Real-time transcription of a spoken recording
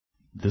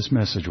This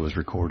message was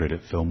recorded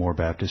at Fillmore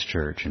Baptist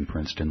Church in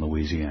Princeton,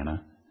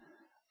 Louisiana.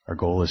 Our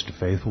goal is to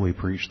faithfully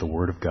preach the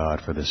Word of God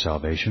for the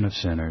salvation of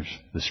sinners,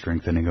 the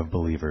strengthening of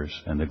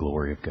believers, and the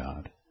glory of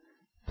God.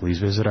 Please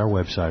visit our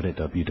website at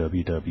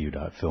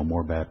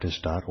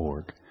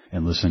www.fillmorebaptist.org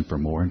and listen for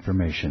more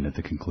information at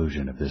the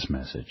conclusion of this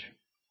message.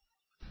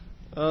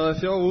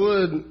 If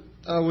y'all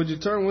would you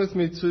turn with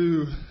me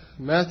to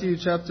Matthew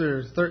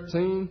chapter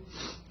 13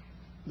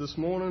 this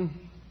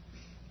morning?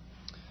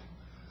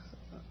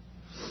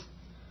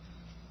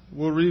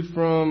 We'll read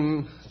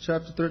from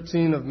chapter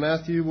 13 of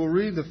Matthew. We'll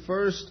read the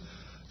first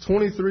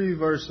 23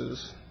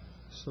 verses.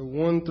 So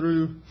 1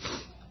 through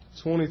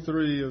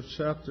 23 of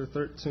chapter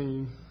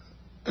 13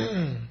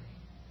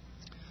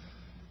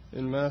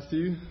 in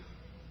Matthew.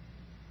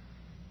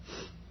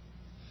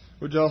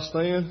 Would y'all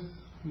stand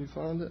when you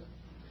find it?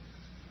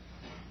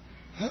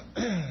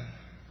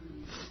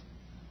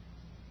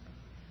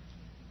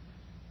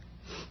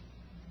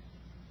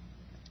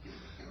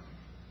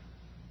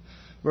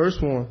 Verse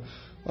 1.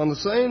 On the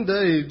same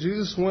day,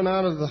 Jesus went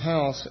out of the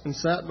house and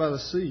sat by the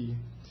sea,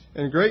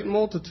 and great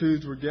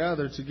multitudes were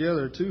gathered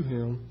together to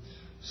him,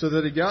 so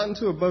that he got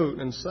into a boat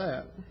and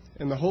sat,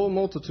 and the whole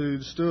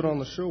multitude stood on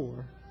the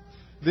shore.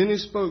 Then he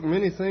spoke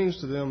many things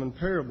to them in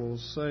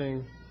parables,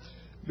 saying,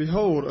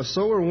 Behold, a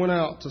sower went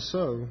out to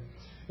sow,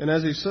 and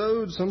as he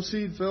sowed, some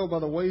seed fell by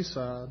the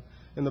wayside,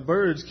 and the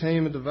birds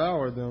came and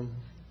devoured them.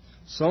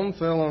 Some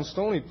fell on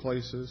stony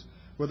places,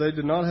 where they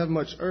did not have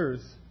much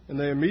earth, and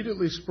they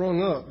immediately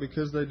sprung up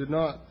because they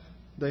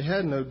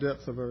had no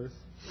depth of earth.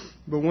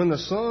 But when the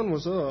sun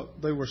was up,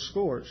 they were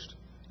scorched,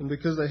 and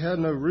because they had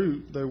no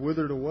root, they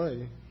withered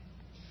away.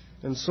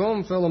 And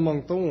some fell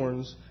among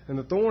thorns, and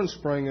the thorns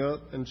sprang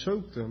up and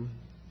choked them.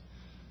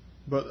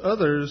 But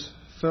others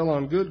fell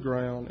on good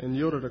ground and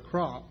yielded a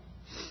crop,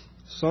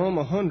 some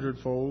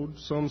 100-fold,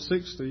 some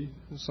 60,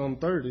 and some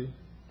 30.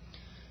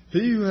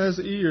 He who has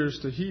ears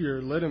to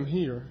hear, let him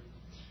hear.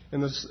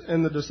 And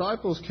the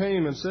disciples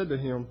came and said to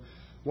him,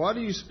 Why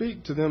do you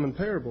speak to them in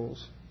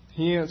parables?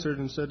 He answered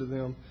and said to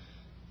them,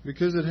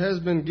 Because it has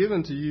been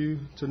given to you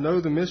to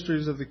know the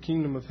mysteries of the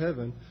kingdom of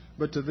heaven,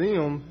 but to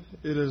them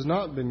it has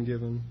not been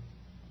given.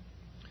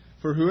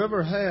 For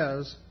whoever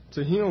has,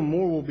 to him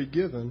more will be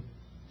given,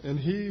 and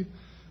he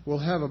will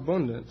have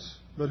abundance.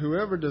 But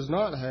whoever does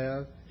not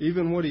have,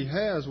 even what he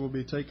has will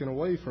be taken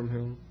away from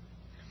him.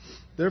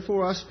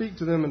 Therefore I speak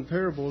to them in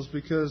parables,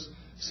 because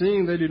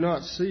seeing they do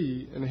not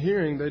see, and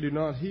hearing they do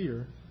not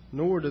hear,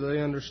 nor do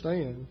they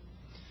understand.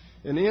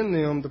 And in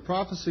them the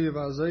prophecy of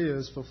Isaiah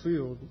is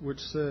fulfilled, which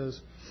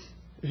says,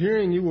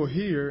 Hearing you will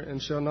hear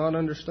and shall not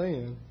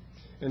understand,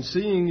 and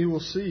seeing you will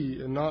see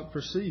and not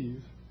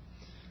perceive.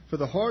 For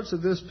the hearts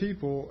of this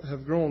people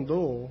have grown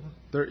dull,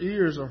 their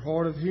ears are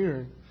hard of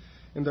hearing,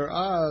 and their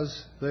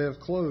eyes they have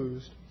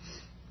closed,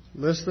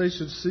 lest they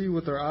should see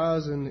with their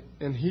eyes and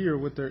hear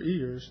with their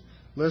ears,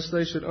 lest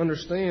they should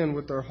understand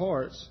with their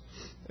hearts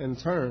and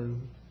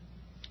turn,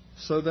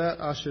 so that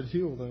I should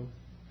heal them.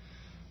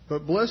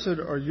 But blessed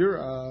are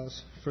your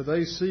eyes, for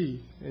they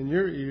see, and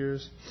your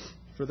ears,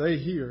 for they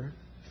hear.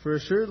 For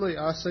assuredly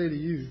I say to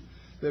you,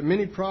 that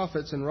many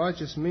prophets and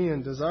righteous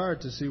men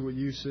desired to see what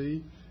you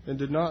see, and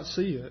did not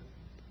see it,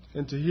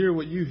 and to hear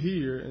what you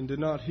hear, and did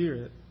not hear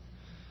it.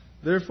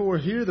 Therefore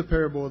hear the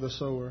parable of the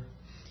sower.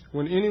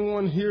 When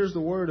anyone hears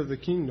the word of the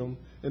kingdom,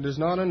 and does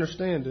not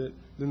understand it,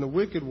 then the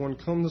wicked one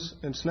comes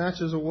and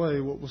snatches away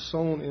what was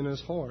sown in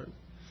his heart.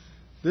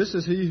 This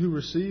is he who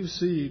receives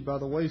seed by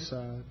the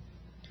wayside.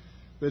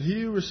 But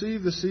he who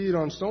received the seed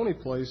on stony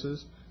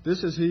places,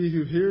 this is he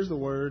who hears the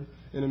word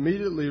and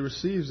immediately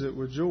receives it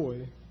with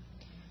joy.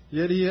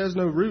 Yet he has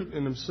no root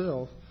in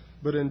himself,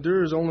 but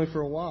endures only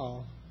for a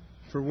while.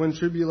 For when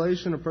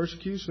tribulation or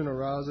persecution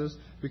arises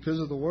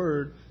because of the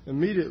word,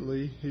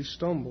 immediately he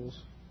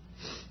stumbles.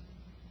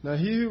 Now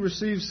he who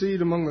receives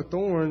seed among the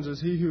thorns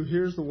is he who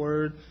hears the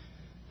word,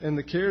 and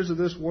the cares of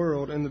this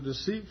world and the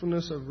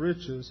deceitfulness of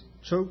riches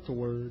choke the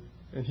word,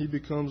 and he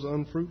becomes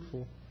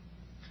unfruitful.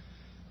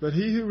 But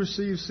he who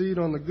receives seed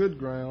on the good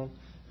ground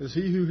is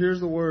he who hears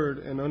the word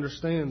and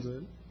understands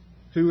it,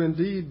 who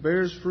indeed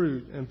bears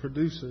fruit and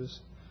produces,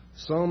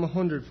 some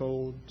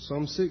 100-fold,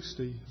 some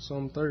 60,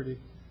 some 30.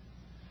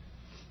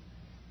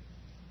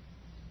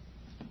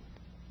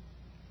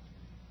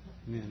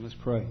 Amen. Let's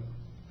pray.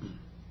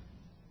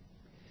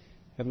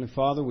 Heavenly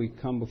Father, we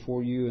come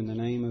before you in the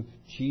name of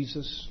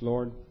Jesus.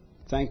 Lord,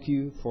 thank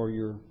you for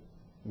your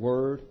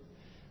word,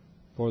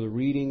 for the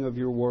reading of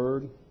your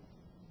word.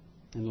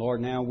 And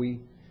Lord, now we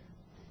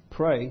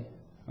pray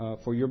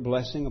for your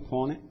blessing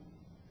upon it.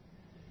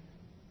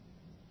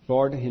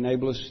 Lord,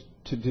 enable us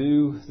to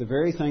do the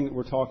very thing that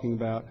we're talking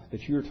about,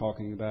 that you're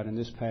talking about in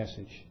this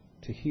passage,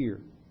 to hear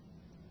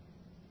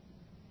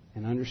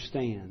and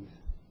understand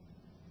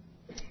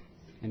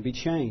and be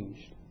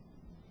changed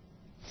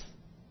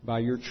by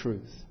your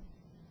truth.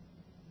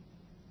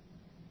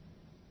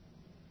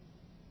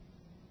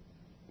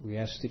 We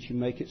ask that you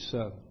make it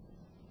so.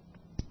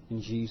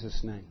 In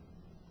Jesus' name.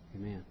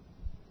 Amen.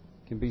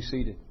 You can be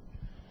seated.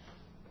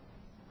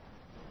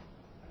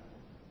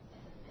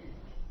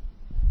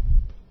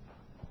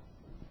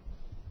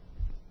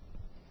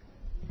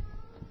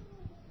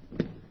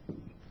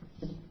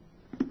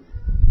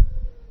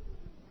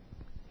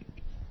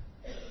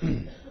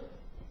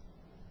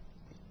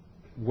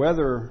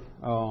 whether,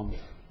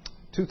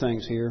 two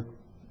things here,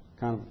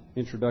 kind of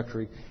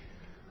introductory.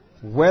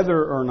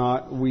 Whether or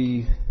not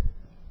we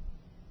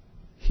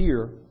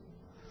hear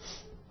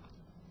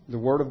the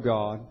Word of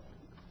God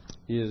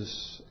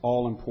is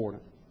all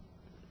important.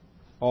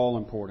 All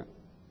important.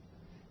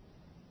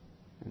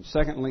 And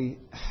secondly,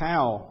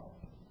 how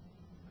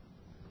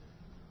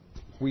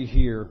we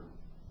hear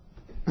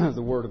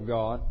the Word of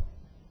God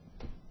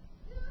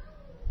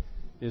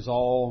is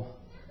all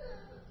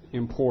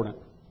important.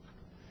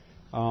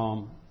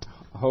 I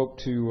hope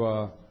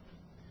to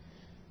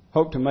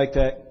make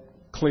that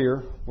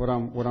clear what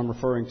I'm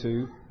referring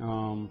to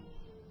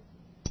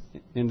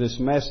in this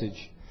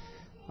message.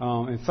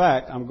 In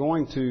fact, I'm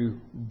going to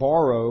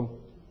borrow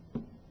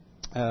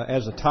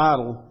as a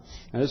title,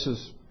 and this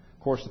is,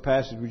 of course, the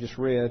passage we just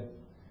read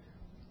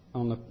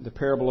on the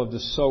parable of the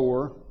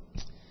sower,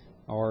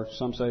 or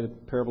some say the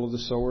parable of the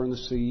sower and the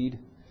seed.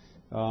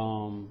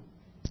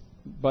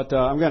 But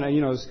I'm going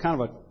to, it's kind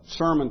of a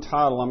sermon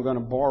title. I'm going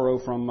to borrow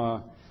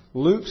from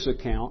Luke's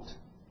account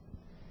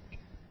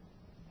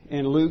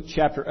in Luke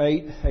chapter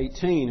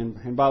 8:18.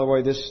 And by the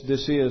way, this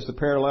is the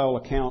parallel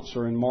accounts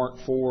are in Mark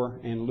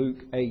 4 and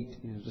Luke 8.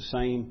 It's the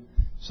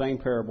same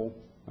parable,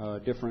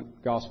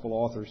 different gospel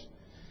authors.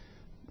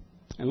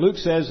 And Luke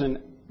says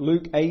in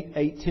Luke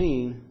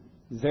 8:18,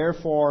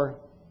 therefore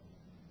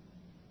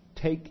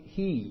take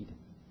heed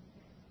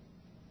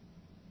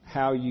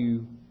how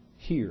you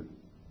hear.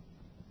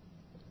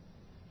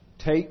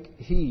 Take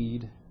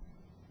heed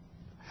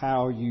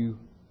how you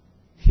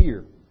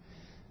hear.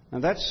 Now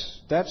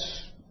that's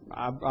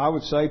I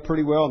would say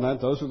pretty well,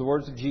 and those are the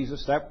words of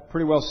Jesus. That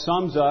pretty well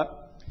sums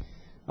up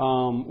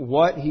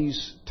what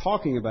he's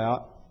talking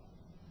about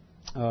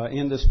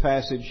in this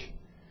passage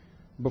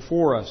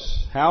before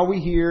us. How we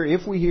hear,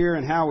 if we hear,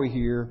 and how we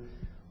hear,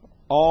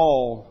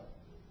 all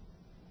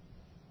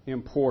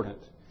important.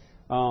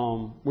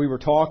 We were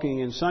talking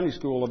in Sunday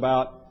school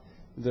about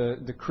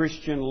the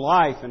Christian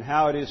life and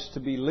how it is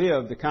to be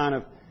lived, the kind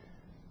of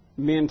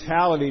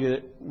mentality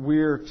that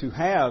we're to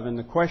have. And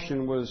the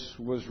question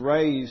was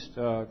raised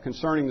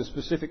concerning the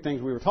specific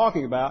things we were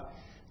talking about.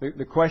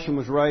 The question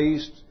was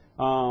raised,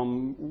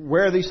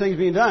 where are these things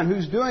being done?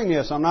 Who's doing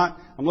this? I'm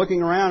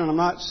looking around and I'm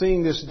not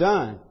seeing this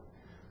done.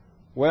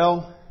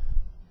 Well,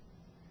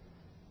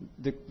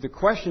 the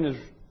question is,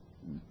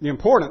 the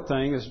important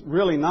thing is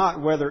really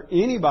not whether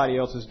anybody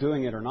else is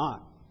doing it or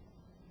not.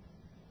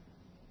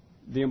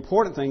 The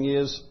important thing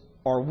is,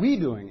 are we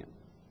doing it?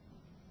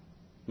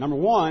 Number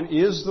one,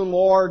 is the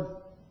Lord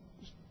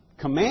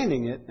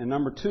commanding it? And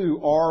number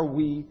two, are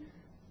we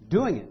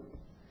doing it?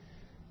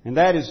 And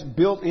that is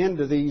built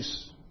into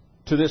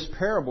to this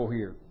parable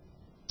here.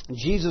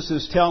 Jesus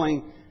is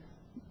telling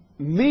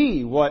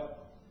me what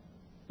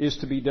is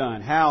to be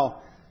done,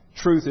 how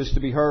truth is to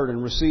be heard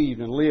and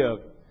received and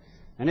lived.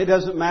 And it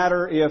doesn't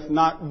matter if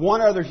not one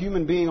other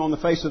human being on the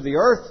face of the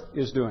earth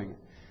is doing it.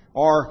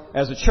 Or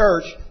as a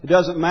church, it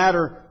doesn't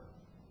matter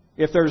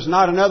if there's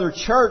not another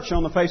church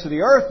on the face of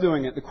the earth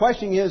doing it. The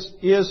question is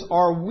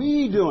are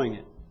we doing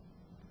it?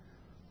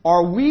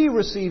 Are we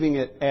receiving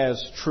it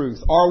as truth?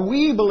 Are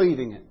we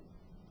believing it?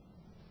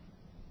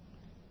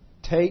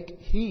 Take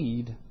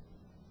heed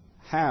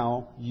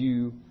how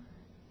you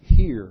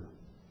hear.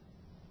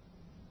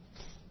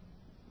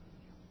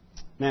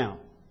 Now,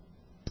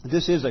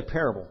 this is a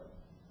parable,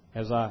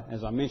 as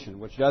I mentioned,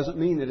 which doesn't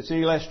mean that it's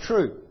any less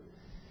true.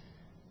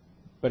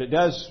 But it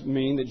does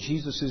mean that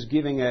Jesus is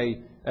giving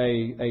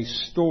a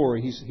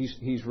story.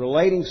 He's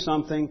relating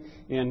something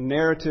in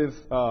narrative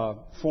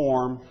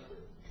form,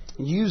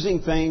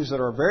 using things that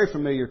are very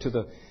familiar to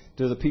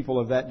the people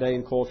of that day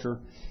and culture,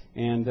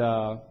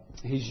 and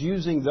he's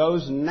using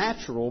those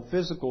natural,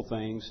 physical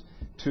things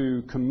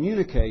to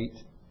communicate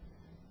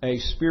a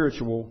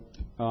spiritual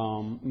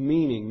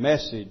meaning,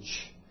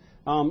 message.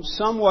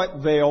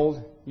 Somewhat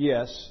veiled,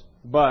 yes,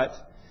 but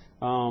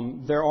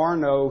there are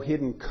no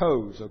hidden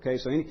codes. Okay,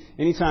 so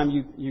anytime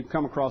you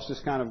come across this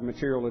kind of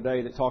material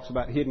today that talks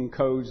about hidden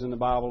codes in the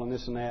Bible and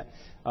this and that,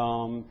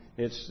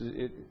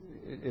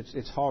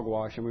 it's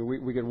hogwash. I mean,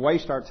 we could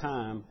waste our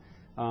time.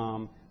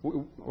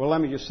 Well, let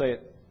me just say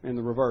it in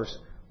the reverse.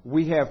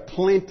 We have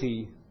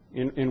plenty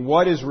in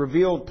what is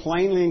revealed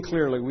plainly and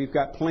clearly. We've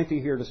got plenty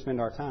here to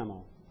spend our time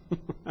on.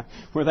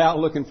 Without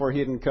looking for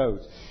hidden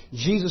codes.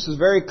 Jesus is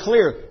very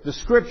clear. The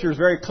Scripture is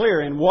very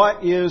clear in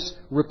what is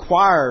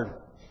required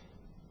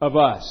of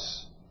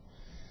us.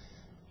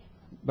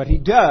 But He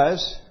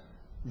does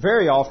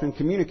very often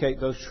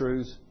communicate those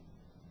truths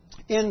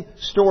in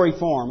story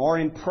form or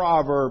in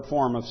proverb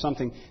form of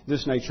something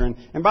this nature.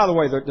 And by the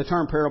way, the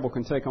term parable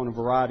can take on a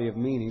variety of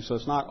meanings, so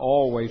it's not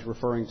always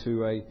referring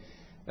to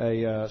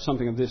a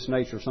something of this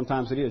nature.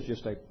 Sometimes it is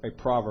just a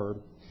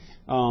proverb.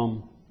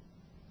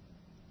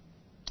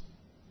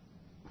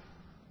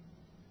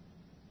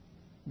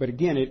 But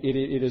again,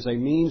 it is a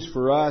means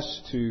for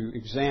us to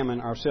examine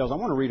ourselves. I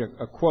want to read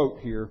a quote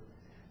here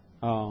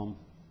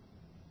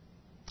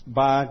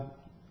by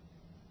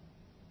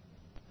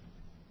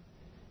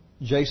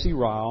J.C.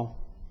 Ryle,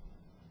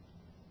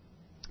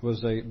 who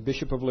was a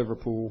Bishop of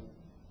Liverpool,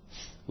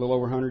 little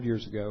over 100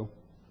 years ago.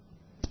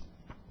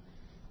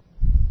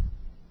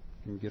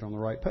 Let me get on the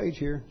right page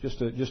here.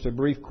 Just a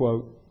brief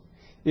quote.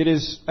 It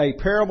is a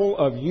parable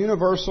of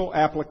universal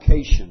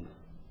application.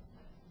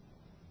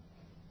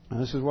 Now,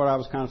 this is what I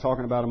was kind of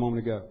talking about a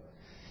moment ago.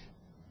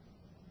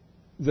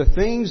 The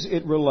things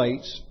it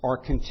relates are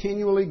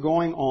continually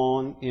going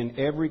on in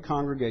every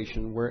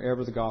congregation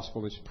wherever the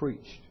gospel is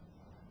preached.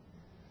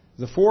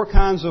 The four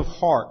kinds of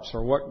hearts,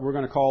 or what we're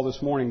going to call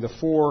this morning the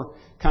four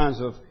kinds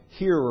of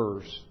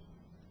hearers,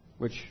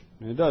 which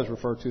it does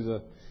refer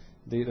to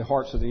the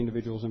hearts of the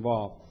individuals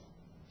involved.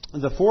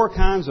 The four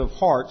kinds of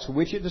hearts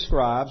which it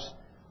describes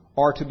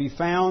are to be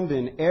found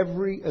in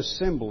every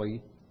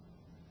assembly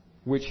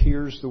which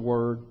hears the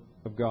Word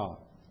of God.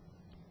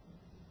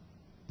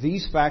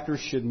 These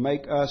factors should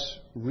make us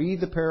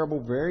read the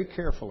parable very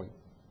carefully.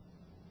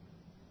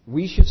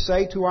 We should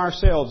say to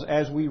ourselves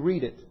as we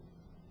read it,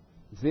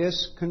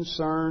 "This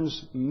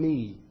concerns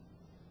me.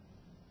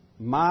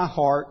 My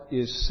heart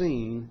is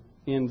seen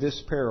in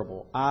this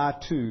parable. I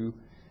too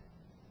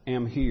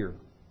am here."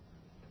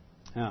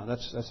 Now,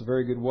 that's a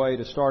very good way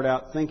to start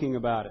out thinking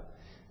about it.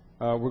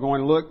 We're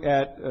going to look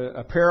at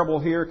a parable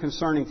here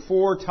concerning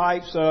four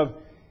types of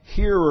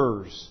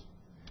hearers.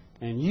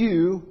 And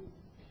you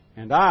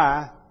and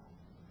I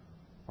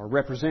are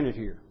represented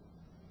here.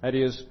 That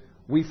is,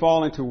 we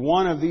fall into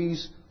one of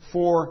these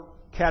four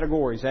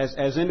categories.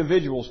 As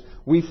individuals,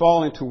 we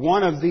fall into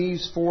one of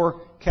these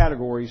four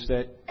categories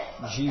that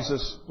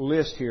Jesus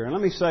lists here. And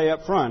let me say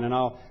up front, and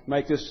I'll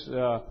make this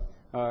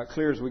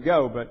clear as we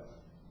go, but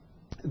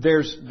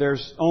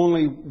there's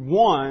only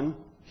one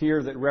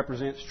here that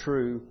represents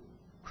true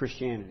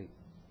Christianity.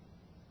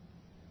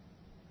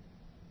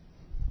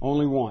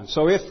 Only one.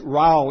 So if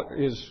Ryle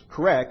is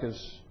correct,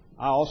 as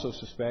I also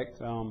suspect,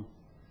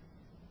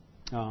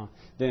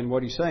 then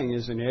what he's saying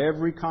is in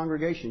every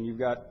congregation you've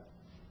got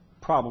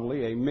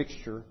probably a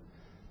mixture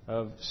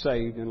of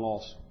saved and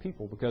lost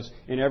people. Because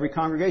in every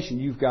congregation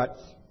you've got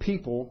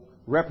people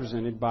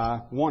represented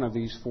by one of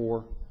these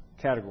four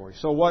categories.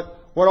 So what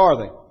are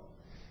they?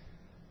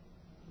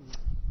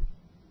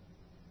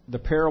 The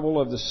parable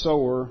of the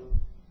sower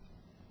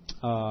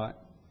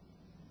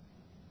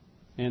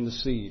and the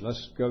seed.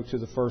 Let's go to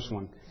the first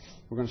one.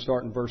 We're going to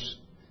start in verse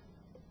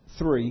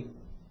 3.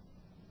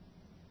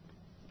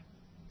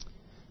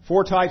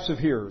 Four types of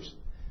hearers.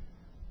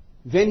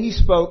 Then he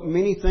spoke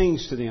many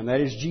things to them.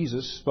 That is,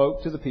 Jesus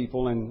spoke to the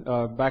people. And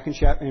back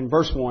in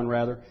verse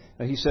 1,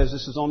 he says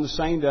this is on the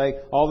same day.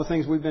 All the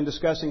things we've been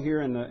discussing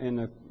here in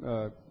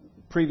the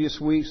previous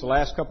weeks, the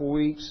last couple of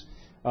weeks,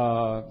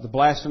 the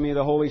blasphemy of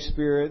the Holy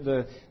Spirit,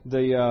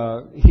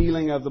 the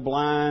healing of the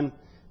blind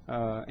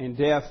and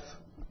deaf,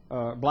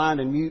 blind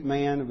and mute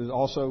man. It was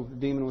also the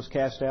demon was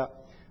cast out.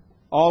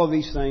 All of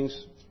these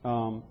things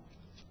on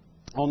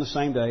the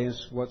same day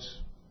is what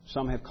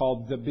some have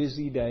called the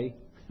busy day.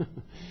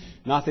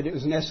 Not that it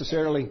was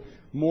necessarily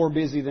more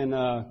busy than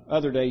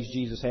other days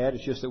Jesus had.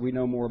 It's just that we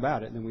know more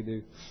about it than we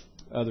do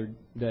other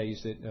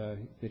days that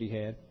he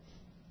had.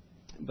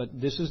 But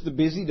this is the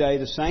busy day,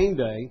 the same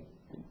day.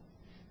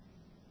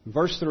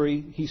 Verse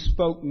 3, he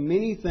spoke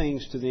many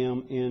things to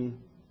them in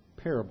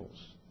parables,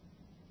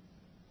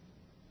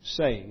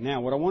 saying.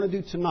 Now, what I want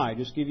to do tonight,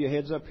 just give you a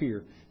heads up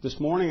here. This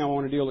morning I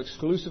want to deal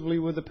exclusively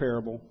with the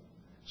parable.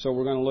 So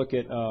we're going to look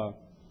at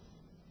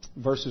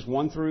verses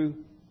 1 through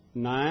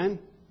 9.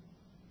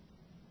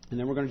 And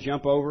then we're going to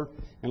jump over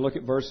and look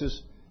at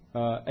verses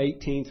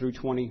 18 through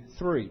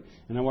 23.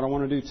 And then what I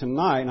want to do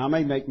tonight, and I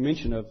may make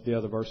mention of the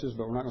other verses,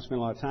 but we're not going to spend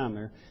a lot of time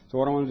there. So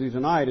what I want to do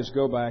tonight is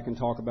go back and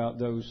talk about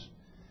those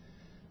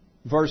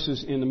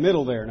verses in the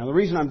middle there. Now the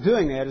reason I'm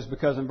doing that is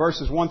because in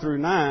verses 1 through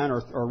 9,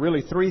 or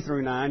really 3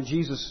 through 9,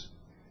 Jesus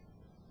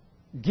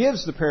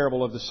gives the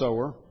parable of the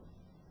sower.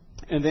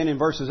 And then in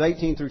verses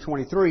 18 through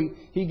 23,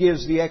 he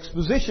gives the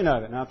exposition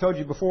of it. Now I've told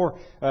you before,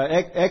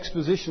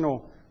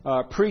 expositional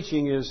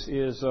preaching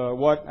is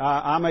what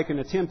I make an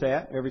attempt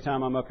at every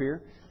time I'm up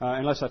here,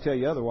 unless I tell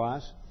you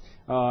otherwise.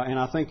 And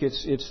I think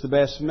it's the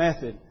best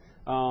method.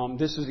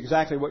 This is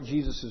exactly what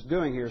Jesus is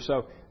doing here.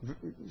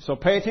 So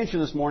pay attention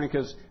this morning,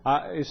 because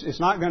it's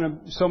not going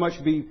to so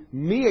much be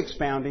me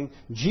expounding.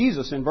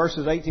 Jesus in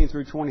verses 18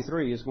 through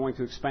 23 is going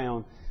to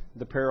expound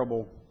the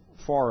parable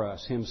for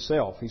us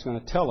himself. He's going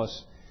to tell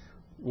us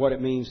what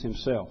it means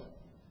himself.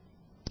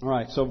 All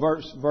right. So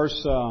verse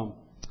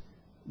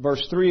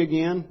 3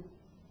 again.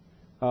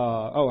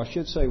 I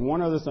should say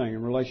one other thing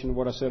in relation to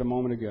what I said a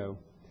moment ago.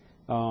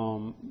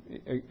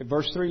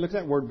 Verse 3, look at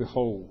that word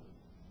behold.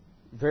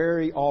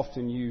 Very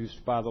often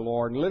used by the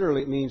Lord. And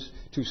literally it means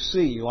to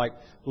see, like,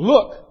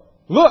 look.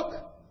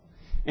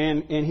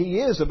 And he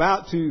is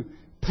about to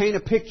paint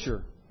a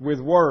picture with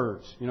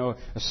words. You know,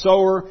 a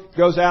sower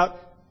goes out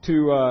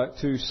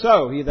to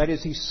sow. That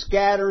is, he's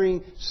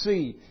scattering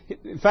seed.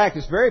 In fact,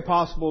 it's very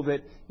possible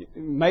that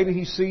maybe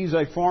he sees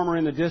a farmer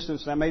in the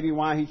distance. That may be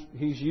why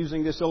he's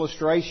using this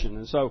illustration.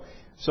 And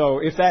so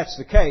if that's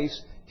the case,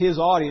 his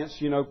audience,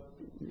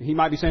 he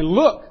might be saying,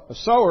 look, a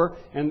sower,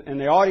 and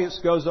the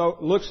audience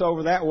looks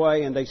over that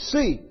way, and they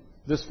see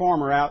this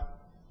farmer out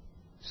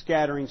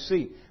scattering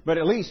seed. But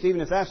at least,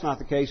 even if that's not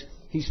the case,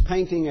 He's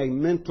painting a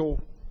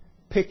mental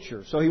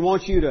picture. So He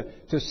wants you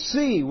to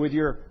see with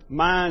your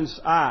mind's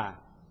eye.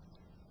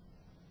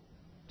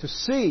 To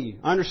see,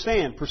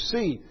 understand,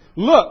 perceive,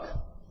 look.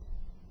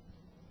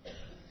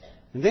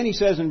 And then He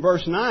says in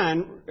verse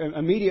 9,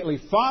 immediately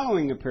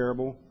following the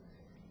parable,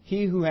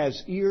 he who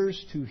has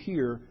ears to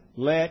hear,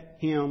 let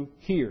him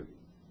hear.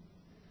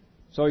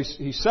 So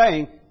He's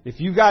saying, if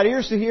you've got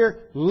ears to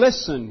hear,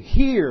 listen,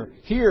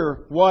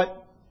 hear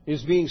what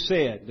is being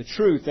said, the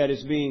truth that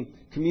is being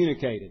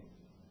communicated.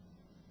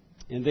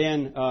 And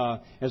then,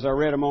 as I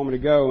read a moment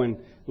ago in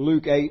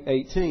Luke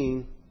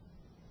 8:18,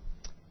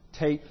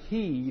 take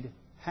heed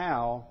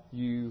how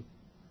you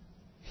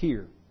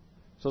hear.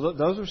 So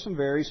those are some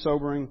very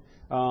sobering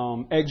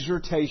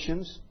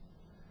exhortations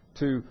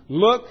to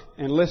look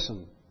and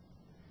listen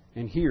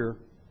and hear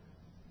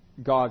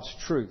God's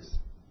truth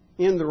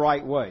in the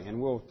right way.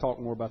 And we'll talk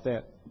more about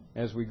that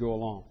as we go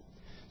along.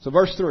 So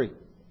verse 3.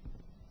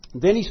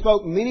 Then He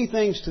spoke many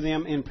things to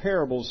them in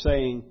parables,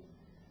 saying,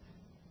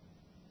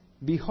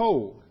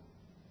 Behold,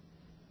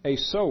 a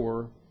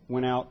sower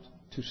went out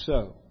to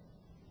sow.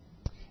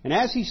 And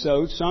as he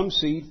sowed, some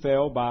seed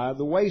fell by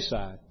the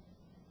wayside,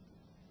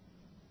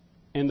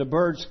 and the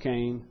birds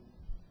came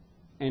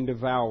and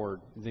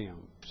devoured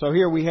them. So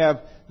here we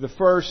have the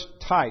first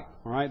type,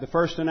 all right, the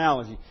first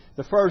analogy,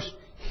 the first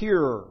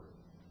hearer.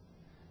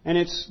 And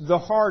it's the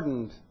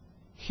hardened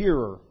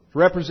hearer,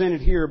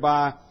 represented here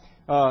by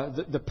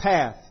the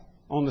path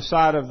on the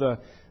side of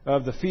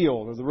the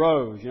field or the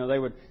road. You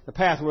know, the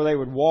path where they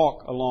would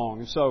walk along.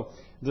 And so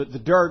the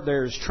dirt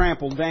there is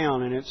trampled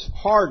down and it's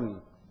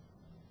hardened.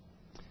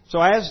 So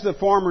as the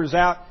farmer is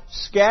out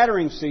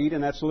scattering seed,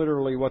 and that's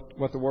literally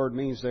what the word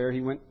means there,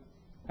 he went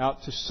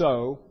out to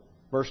sow,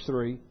 verse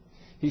 3.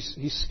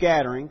 He's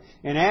scattering.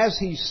 And as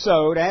he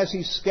sowed, as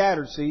he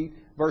scattered seed,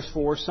 verse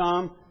 4,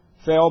 some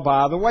fell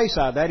by the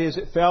wayside. That is,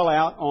 it fell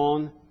out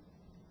on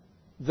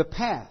the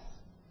path,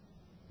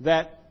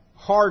 that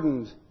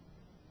hardened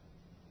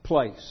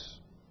place.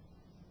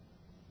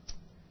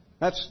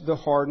 That's the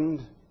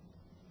hardened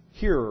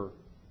hearer.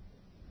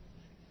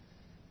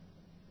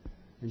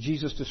 And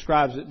Jesus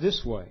describes it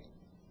this way.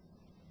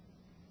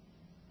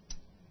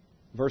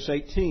 Verse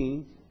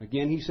 18,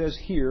 again He says,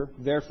 hear,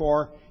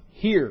 therefore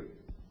hear.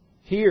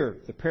 Hear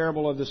the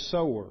parable of the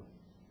sower.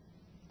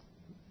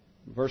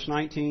 Verse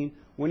 19,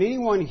 when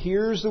anyone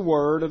hears the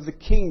word of the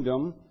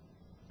kingdom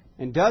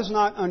and does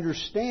not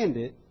understand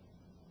it,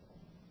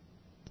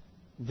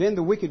 then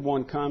the wicked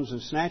one comes and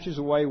snatches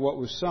away what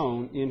was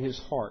sown in his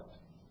heart.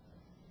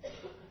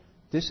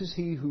 This is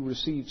he who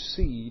received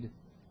seed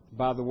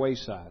by the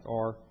wayside,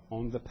 or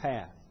on the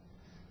path.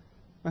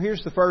 Now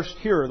here's the first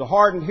hearer, the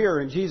hardened hearer,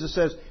 and Jesus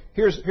says,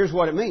 here's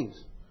what it means.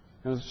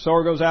 And the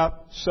sower goes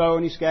out to sow,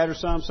 and he scatters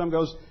some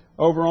goes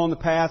over on the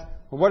path.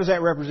 Well, what does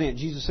that represent?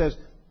 Jesus says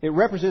it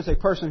represents a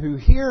person who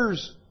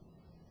hears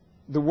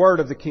the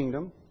word of the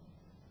kingdom.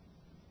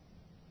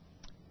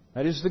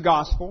 That is the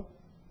gospel.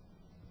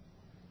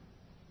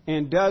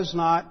 And does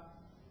not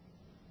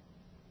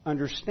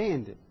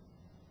understand it.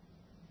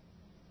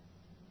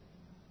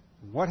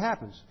 What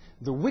happens?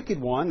 The wicked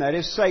one, that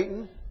is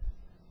Satan,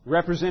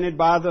 represented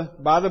by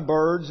the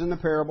birds in the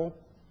parable.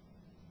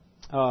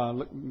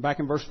 Look back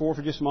in verse 4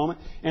 for just a moment.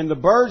 And the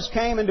birds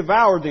came and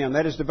devoured them.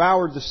 That is,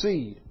 devoured the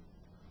seed.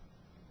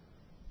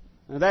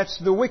 Now that's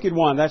the wicked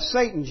one. That's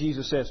Satan,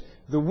 Jesus says.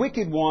 The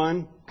wicked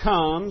one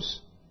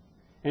comes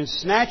and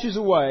snatches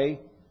away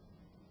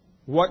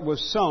what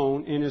was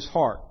sown in his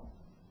heart.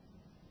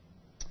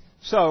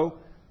 So,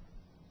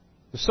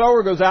 the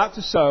sower goes out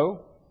to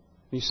sow.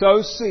 He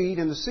sows seed,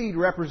 and the seed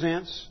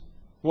represents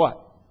what?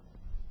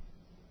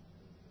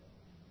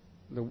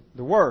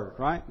 The Word,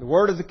 right? The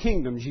Word of the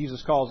kingdom,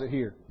 Jesus calls it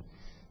here.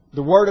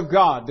 The Word of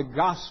God, the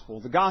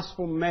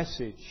gospel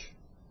message.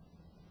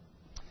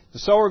 The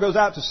sower goes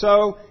out to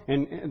sow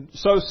and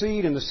sow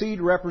seed, and the seed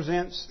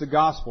represents the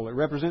gospel. It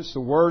represents the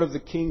Word of the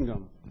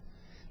kingdom.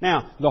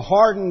 Now, the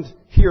hardened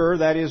hearer,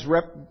 that is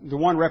the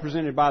one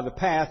represented by the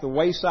path, the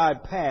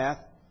wayside path,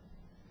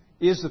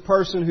 is the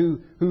person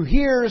who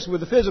hears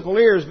with the physical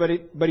ears,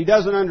 but he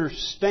doesn't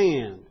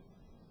understand.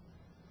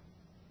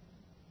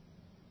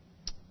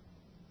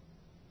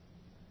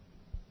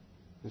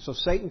 And so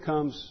Satan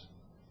comes,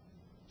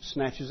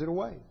 snatches it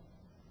away.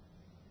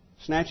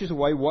 Snatches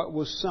away what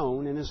was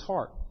sown in his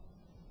heart.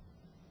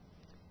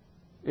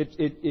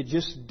 It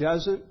just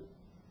doesn't,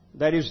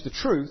 that is the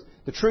truth.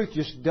 The truth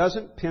just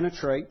doesn't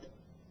penetrate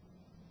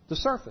the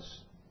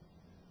surface.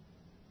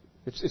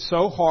 It's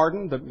so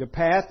hardened. The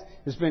path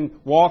has been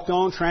walked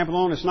on, trampled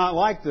on. It's not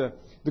like the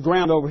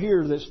ground over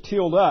here that's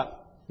tilled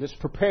up, that's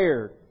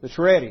prepared, that's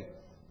ready.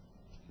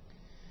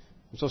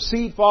 And so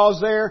seed falls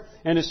there,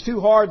 and it's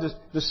too hard.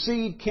 The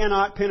seed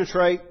cannot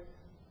penetrate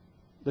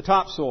the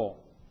topsoil,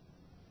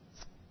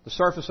 the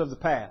surface of the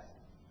path.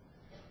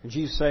 And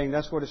Jesus is saying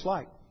that's what it's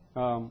like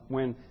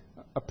when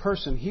a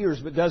person hears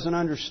but doesn't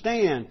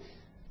understand.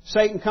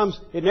 Satan comes,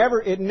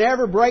 it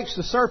never breaks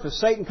the surface.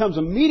 Satan comes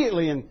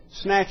immediately and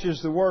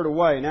snatches the word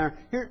away. Now,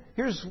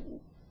 here's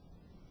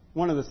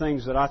one of the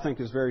things that I think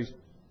is very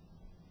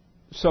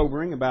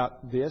sobering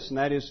about this, and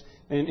that is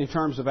in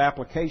terms of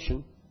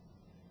application.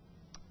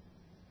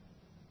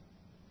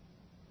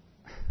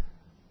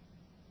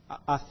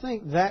 I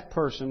think that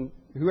person,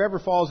 whoever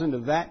falls into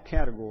that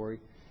category,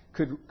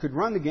 could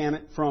run the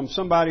gamut from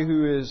somebody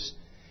who is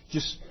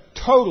just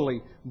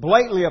totally,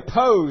 blatantly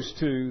opposed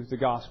to the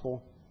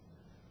gospel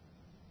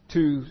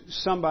to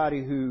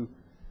somebody who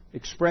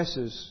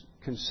expresses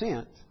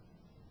consent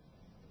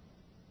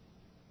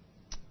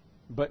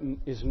but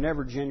is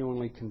never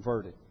genuinely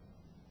converted.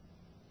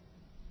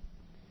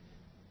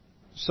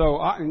 So,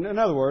 in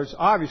other words,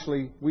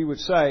 obviously, we would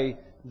say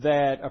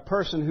that a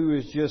person who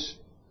is just,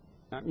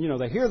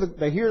 they hear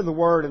the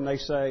word and they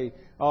say,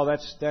 "Oh,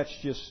 that's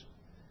just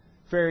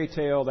fairy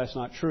tale. That's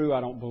not true.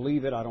 I don't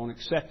believe it. I don't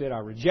accept it. I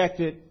reject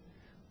it."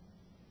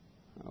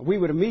 We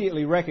would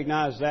immediately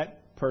recognize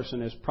that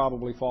person as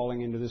probably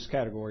falling into this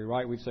category,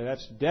 right? We'd say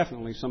that's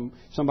definitely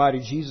somebody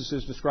Jesus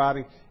is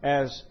describing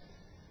as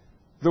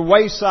the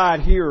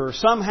wayside hearer.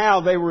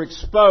 Somehow they were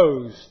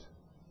exposed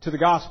to the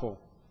gospel.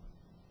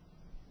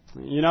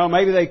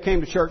 Maybe they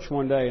came to church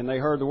one day and they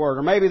heard the word,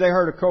 or maybe they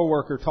heard a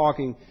coworker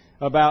talking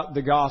about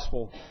the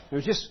gospel. It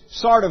was just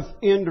sort of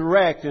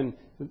indirect, and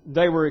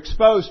they were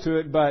exposed to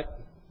it, but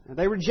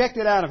they reject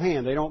it out of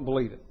hand. They don't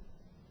believe it.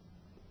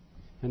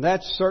 And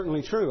that's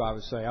certainly true, I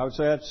would say. I would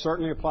say that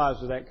certainly applies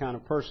to that kind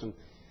of person.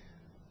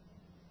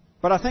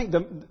 But I think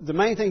the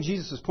main thing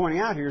Jesus is pointing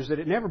out here is that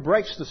it never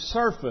breaks the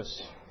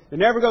surface. It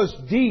never goes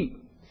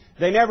deep.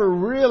 They never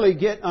really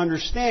get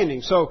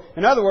understanding. So,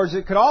 in other words,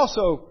 it could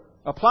also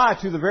apply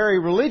to the very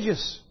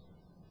religious,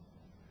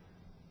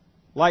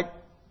 like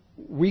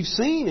we've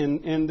seen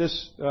in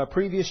this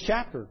previous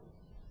chapter,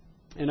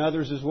 and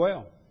others as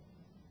well.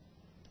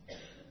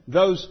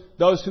 Those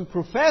who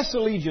profess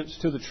allegiance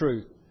to the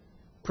truth,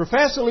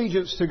 profess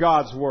allegiance to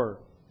God's Word,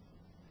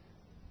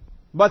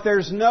 but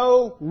there's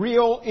no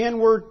real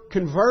inward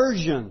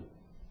conversion.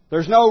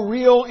 There's no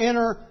real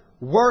inner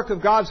work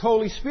of God's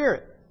Holy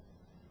Spirit.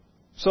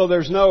 So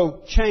there's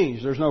no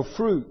change. There's no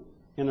fruit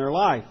in their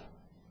life.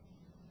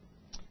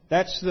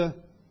 That's the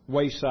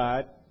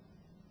wayside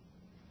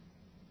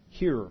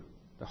hearer,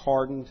 the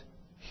hardened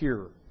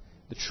hearer.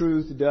 The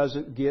truth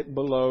doesn't get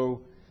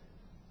below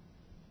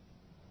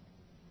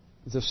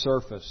the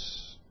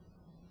surface.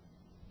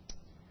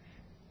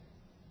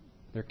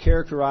 They're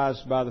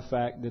characterized by the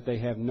fact that they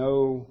have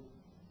no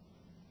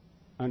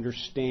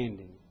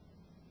understanding.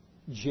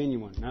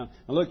 Genuine. Now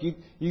look,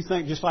 you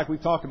think, just like we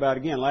talked about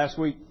again last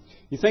week,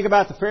 you think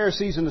about the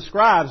Pharisees and the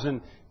scribes,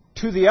 and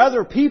to the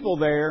other people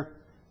there,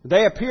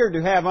 they appeared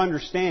to have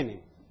understanding.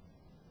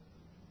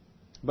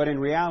 But in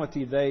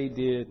reality, they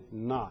did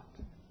not.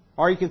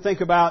 Or you can think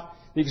about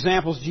the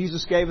examples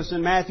Jesus gave us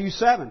in Matthew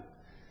 7.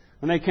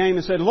 When they came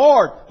and said,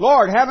 "Lord,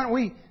 Lord, haven't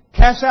we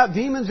cast out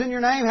demons in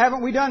Your name?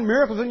 Haven't we done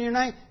miracles in Your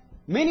name?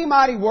 Many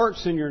mighty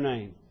works in Your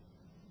name."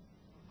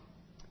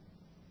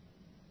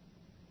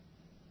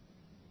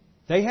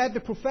 They had the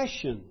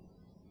profession.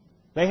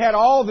 They had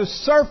all the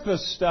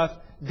surface stuff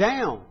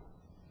down.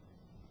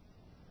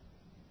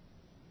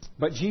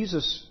 But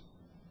Jesus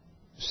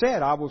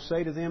said, "I will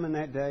say to them in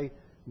that day,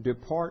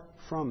 depart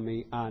from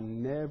me, I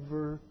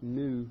never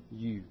knew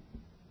you,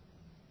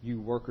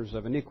 you workers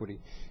of iniquity."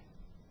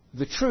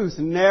 The truth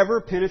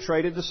never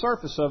penetrated the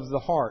surface of the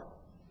heart.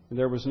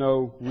 There was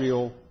no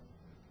real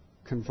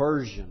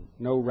conversion,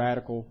 no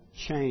radical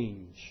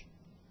change.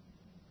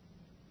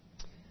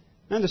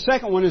 And the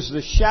second one is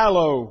the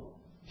shallow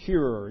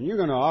hearer. And you're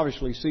going to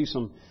obviously see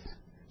some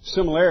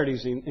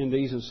similarities in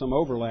these and some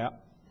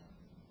overlap.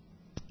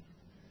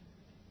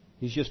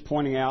 He's just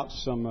pointing out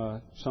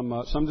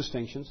some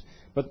distinctions.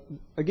 But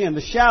again,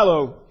 the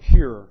shallow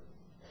hearer.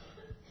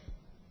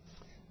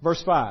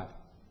 Verse 5.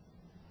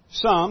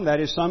 Some, that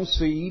is some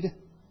seed,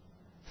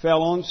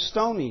 fell on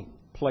stony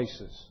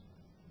places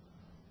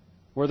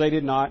where they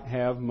did not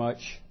have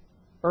much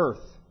earth.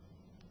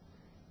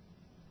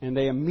 And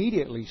they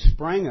immediately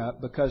sprang up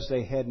because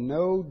they had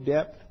no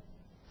depth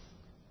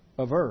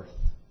of earth.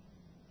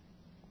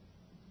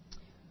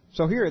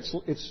 So here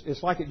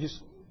it's like it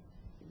just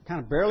kind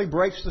of barely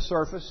breaks the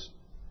surface,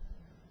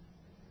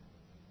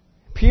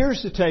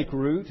 appears to take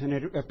root, and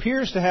it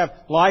appears to have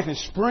life and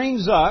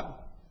springs up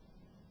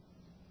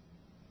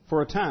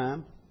for a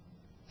time,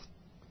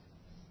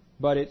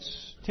 but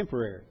it's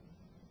temporary.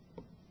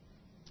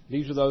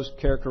 These are those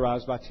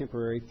characterized by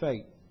temporary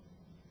faith.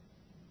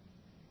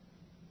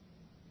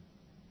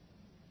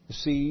 The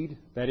seed,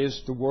 that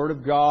is the Word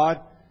of God,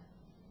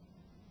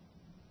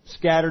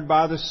 scattered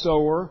by the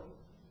sower,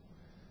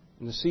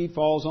 and the seed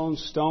falls on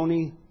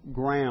stony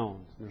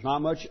ground. There's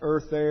not much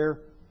earth there.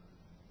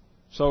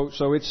 So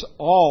it's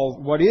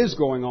all what is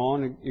going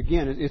on.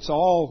 Again, it's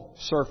all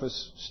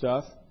surface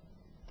stuff.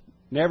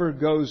 Never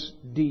goes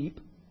deep.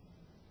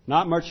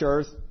 Not much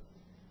earth.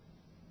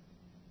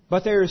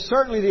 But there is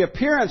certainly the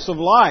appearance of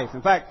life.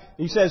 In fact,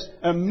 he says,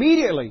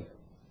 immediately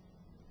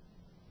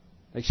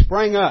they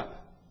sprang up.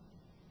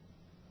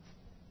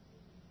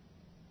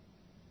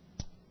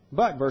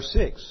 But, verse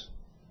 6,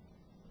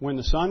 when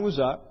the sun was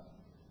up,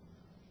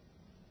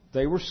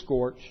 they were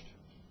scorched,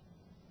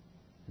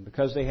 and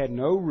because they had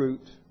no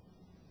root,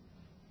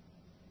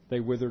 they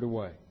withered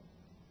away.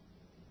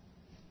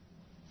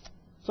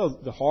 So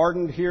the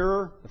hardened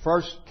hearer, the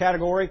first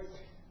category,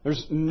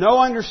 there's no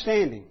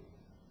understanding.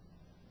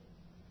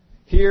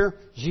 Here,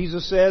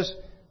 Jesus says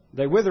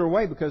they wither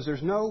away because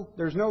there's no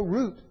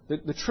root.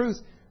 The truth,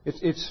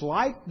 it's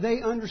like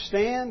they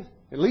understand,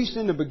 at least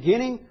in the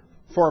beginning,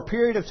 for a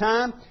period of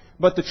time,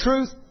 but the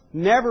truth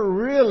never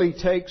really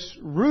takes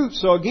root.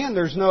 So again,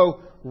 there's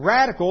no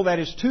radical, that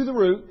is to the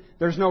root,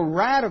 there's no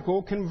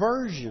radical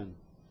conversion.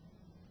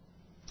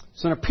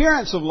 It's an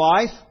appearance of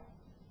life,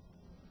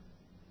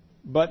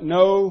 but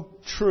no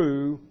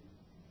true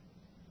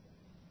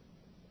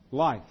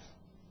life.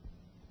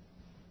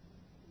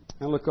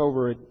 Now look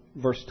over at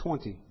verse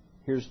 20.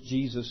 Here's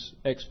Jesus'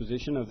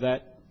 exposition of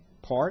that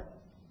part.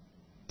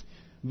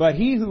 But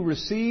he who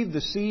received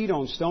the seed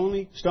on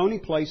stony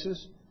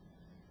places,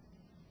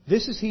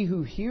 this is he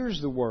who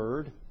hears the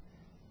word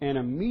and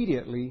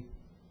immediately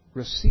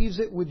receives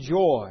it with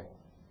joy.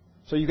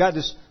 So you've got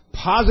this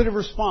positive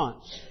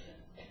response.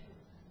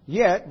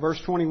 Yet,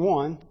 verse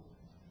 21,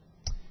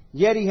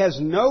 yet he has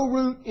no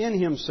root in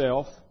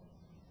himself,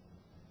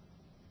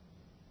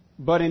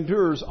 but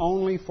endures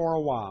only for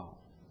a while.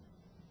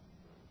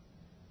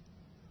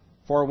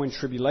 For when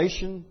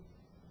tribulation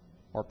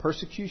or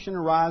persecution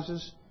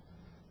arises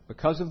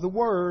because of the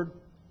word,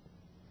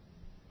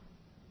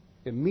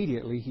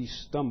 immediately he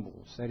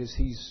stumbles. That is,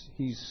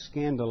 he's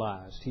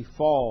scandalized. He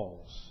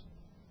falls.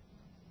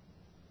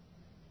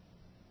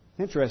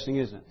 Interesting,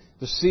 isn't it?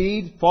 The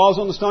seed falls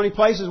on the stony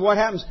places. What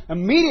happens?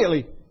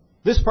 Immediately,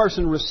 this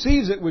person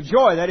receives it with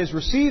joy. That is,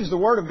 receives the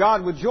Word of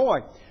God with joy.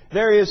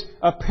 There is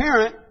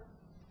apparent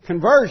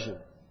conversion.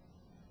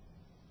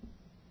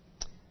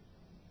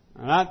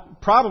 And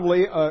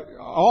probably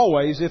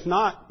always, if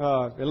not,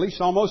 at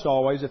least almost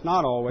always, if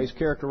not always,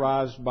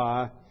 characterized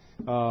by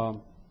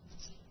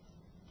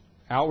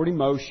outward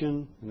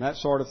emotion and that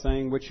sort of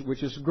thing,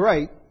 which is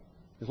great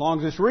as long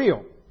as it's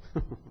real.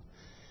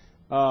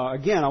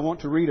 Again, I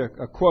want to read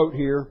a quote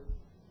here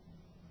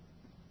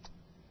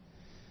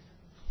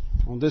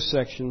on this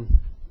section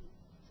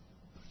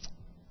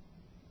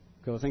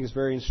because I think it's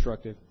very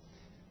instructive.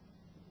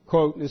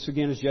 Quote, this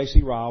again is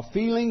J.C. Ryle,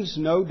 feelings,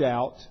 no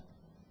doubt.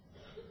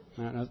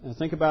 Now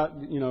think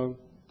about,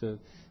 the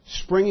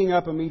springing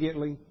up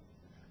immediately,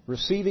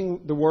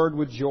 receiving the Word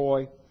with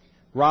joy.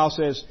 Ryle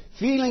says,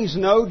 feelings,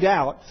 no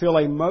doubt, fill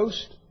a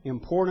most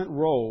important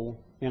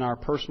role in our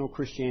personal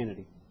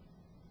Christianity.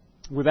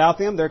 Without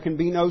them, there can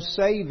be no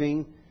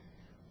saving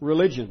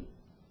religion.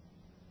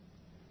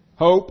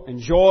 Hope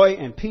and joy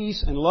and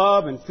peace and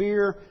love and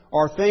fear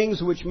are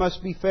things which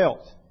must be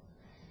felt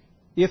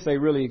if they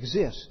really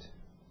exist.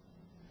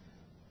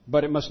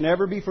 But it must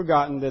never be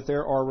forgotten that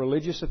there are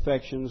religious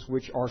affections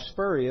which are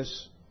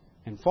spurious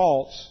and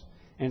false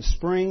and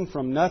spring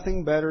from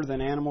nothing better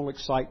than animal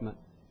excitement.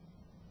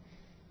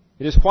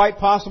 It is quite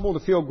possible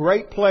to feel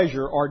great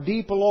pleasure or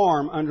deep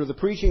alarm under the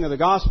preaching of the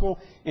gospel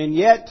and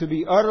yet to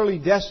be utterly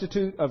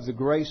destitute of the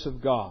grace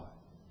of God.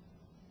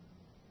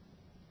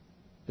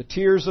 The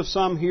tears of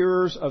some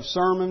hearers of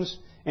sermons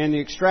and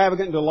the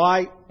extravagant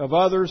delight of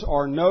others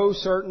are no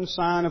certain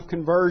sign of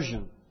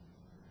conversion.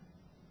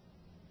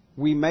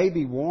 We may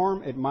be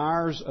warm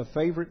admirers of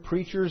favorite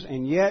preachers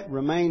and yet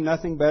remain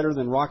nothing better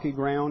than rocky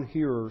ground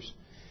hearers.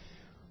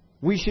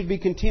 We should be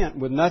content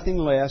with nothing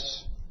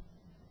less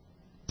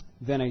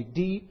than a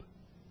deep,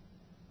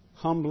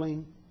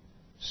 humbling,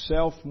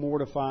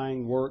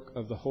 self-mortifying work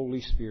of the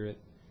Holy Spirit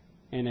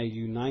and a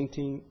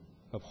uniting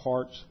of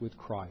hearts with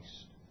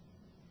Christ.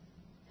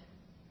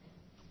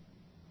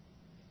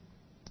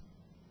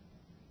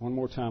 One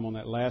more time on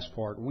that last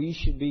part. We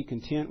should be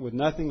content with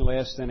nothing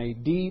less than a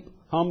deep,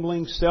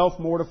 humbling,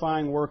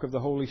 self-mortifying work of the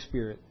Holy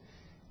Spirit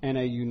and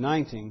a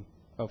uniting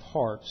of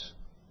hearts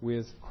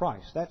with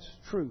Christ. That's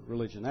true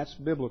religion. That's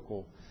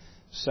biblical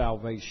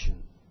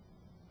salvation.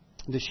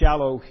 The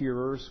shallow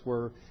hearers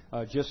were,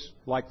 just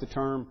like the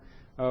term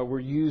we're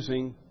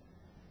using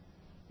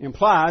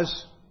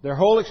implies, their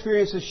whole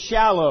experience is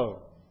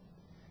shallow.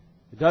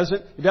 It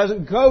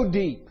doesn't go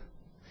deep.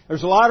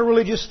 There's a lot of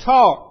religious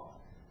talk.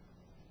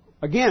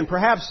 Again,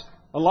 perhaps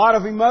a lot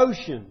of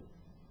emotion.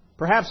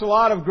 Perhaps a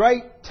lot of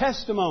great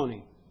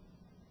testimony.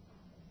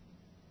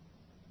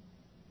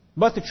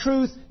 But the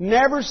truth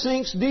never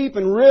sinks deep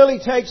and really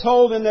takes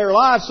hold in their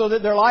lives so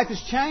that their life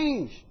is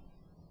changed.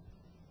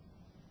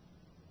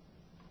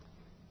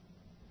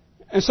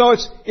 And so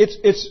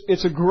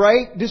it's a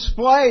great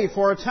display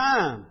for a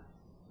time.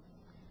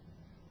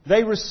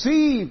 They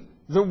receive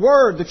the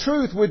Word, the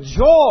truth, with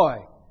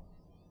joy.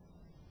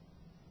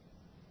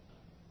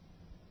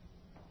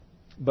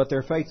 But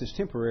their faith is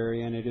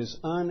temporary and it is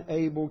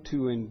unable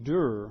to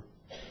endure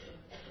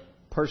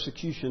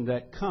persecution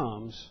that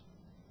comes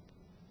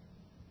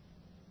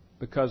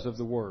because of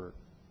the Word.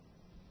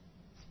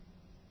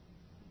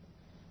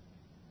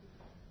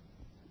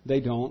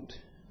 They don't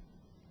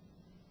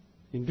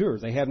endure.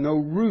 They have no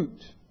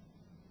root.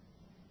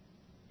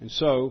 And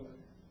so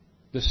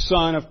the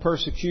sun of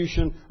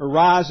persecution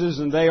arises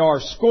and they are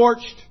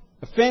scorched,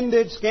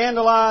 offended,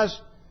 scandalized,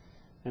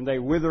 and they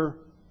wither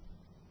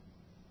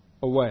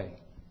away.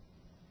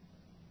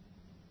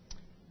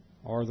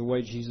 Or the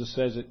way Jesus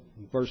says it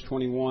in verse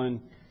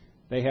 21,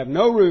 they have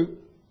no root,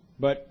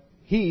 but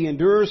He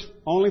endures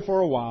only for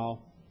a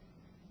while.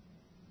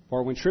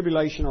 For when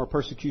tribulation or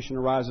persecution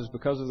arises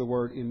because of the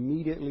word,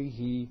 immediately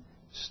he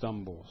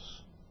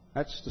stumbles.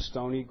 That's the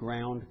stony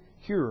ground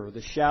hearer,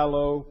 the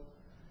shallow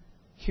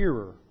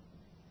hearer.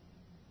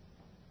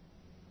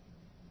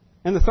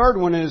 And the third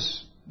one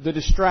is the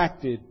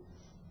distracted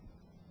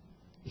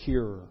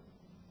hearer.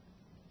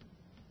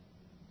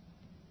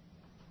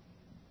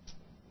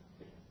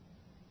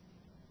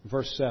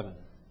 Verse 7.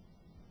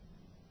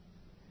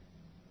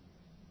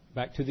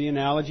 Back to the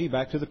analogy,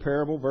 back to the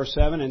parable, verse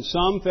 7. And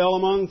some fell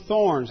among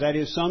thorns, that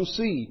is, some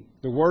seed,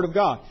 the Word of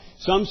God.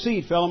 Some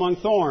seed fell among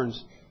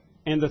thorns,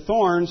 and the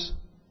thorns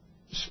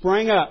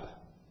sprang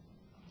up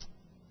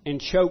and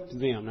choked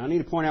them. Now I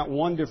need to point out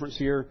one difference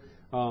here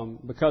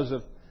because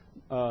of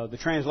the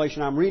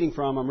translation I'm reading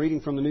from. I'm reading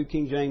from the New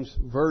King James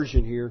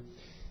Version here.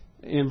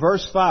 In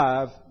verse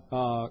 5,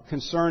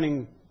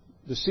 concerning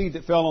the seed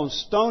that fell on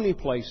stony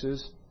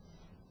places,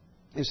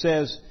 it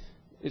says,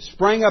 it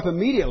sprang up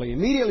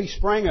immediately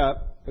sprang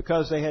up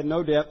because they had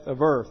no depth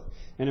of earth.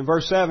 And in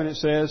verse 7 it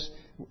says,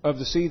 of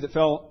the seed that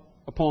fell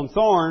upon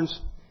thorns,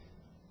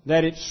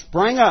 that it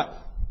sprang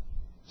up,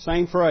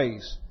 same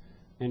phrase,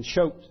 and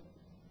choked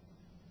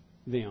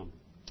them.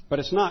 But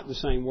it's not the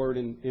same word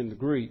in the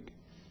Greek,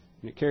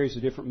 and it carries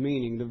a different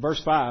meaning. The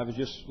verse 5 is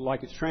just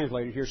like it's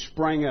translated here,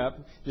 sprang up,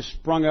 just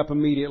sprung up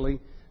immediately.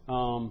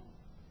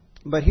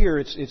 But here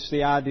it's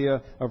the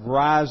idea of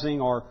rising,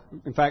 or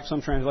in fact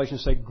some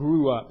translations say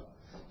grew up.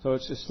 So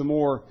it's the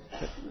more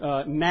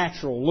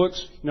natural.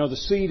 Looks, the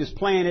seed is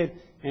planted,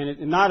 and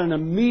it not an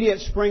immediate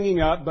springing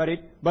up, but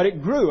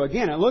it grew.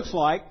 Again, it looks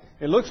like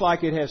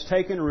it has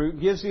taken root,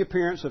 gives the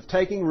appearance of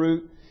taking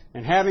root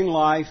and having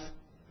life,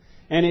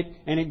 and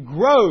it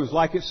grows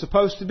like it's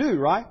supposed to do,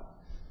 right?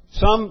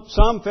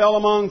 Some fell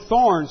among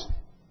thorns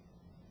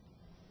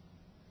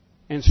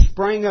and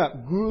sprang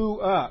up,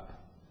 grew up.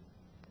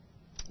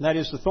 That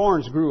is, the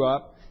thorns grew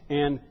up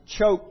and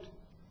choked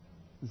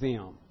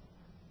them.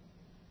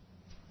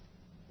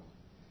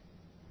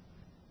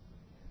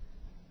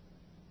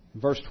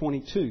 Verse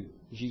 22,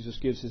 Jesus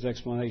gives His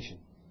explanation.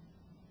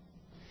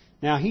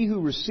 Now he who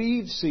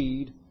received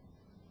seed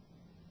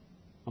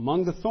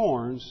among the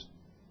thorns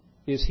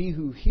is he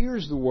who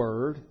hears the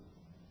word,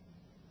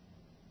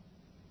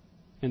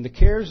 and the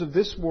cares of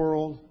this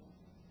world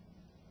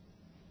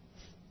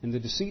and the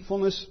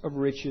deceitfulness of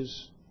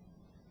riches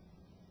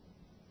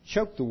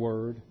choke the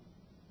word,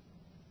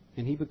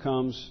 and he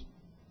becomes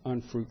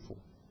unfruitful.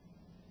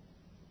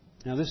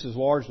 Now this is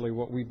largely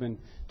what we've been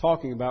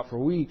talking about for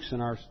weeks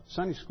in our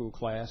Sunday school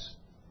class,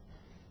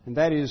 and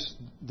that is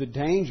the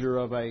danger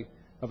of a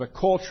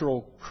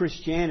cultural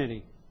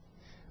Christianity,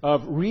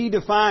 of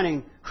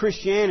redefining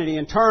Christianity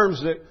in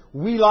terms that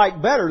we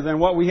like better than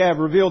what we have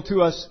revealed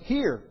to us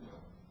here.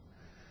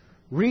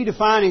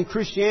 Redefining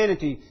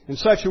Christianity in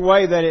such a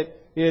way that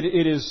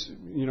it is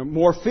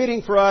more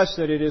fitting for us,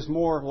 that it is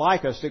more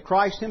like us, that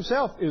Christ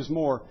Himself is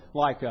more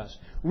like us.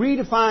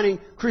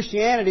 Redefining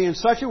Christianity in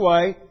such a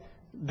way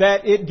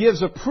that it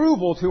gives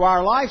approval to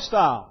our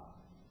lifestyle,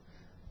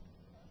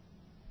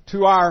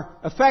 to our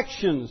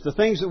affections, the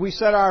things that we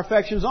set our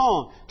affections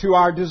on, to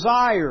our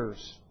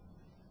desires,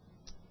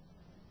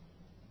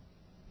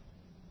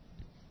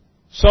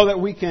 so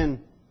that we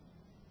can,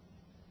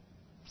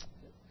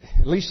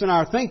 at least in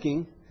our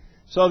thinking,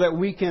 so that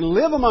we can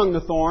live among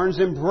the thorns,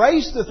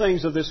 embrace the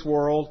things of this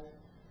world,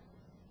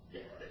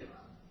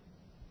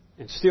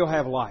 and still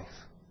have life.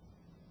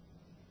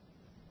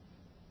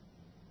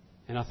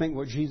 And I think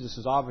what Jesus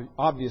is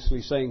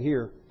obviously saying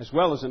here, as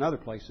well as in other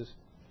places,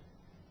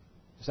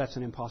 is that's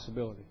an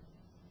impossibility.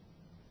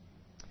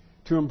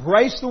 To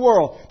embrace the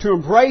world, to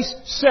embrace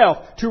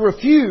self, to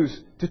refuse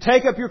to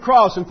take up your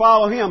cross and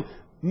follow Him,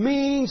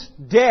 means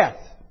death.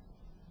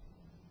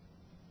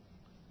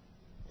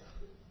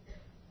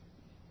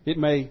 It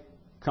may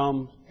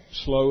come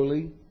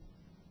slowly,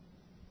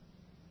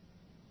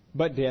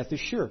 but death is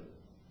sure.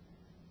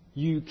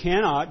 You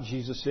cannot,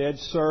 Jesus said,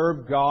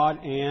 serve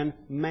God and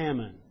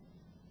mammon.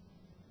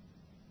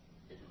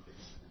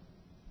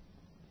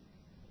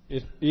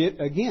 It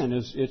again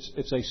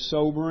it's a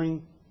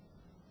sobering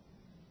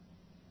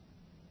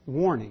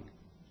warning.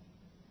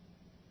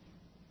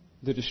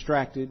 The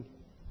distracted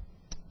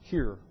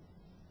hearer.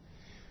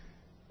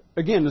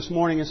 Again, this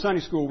morning in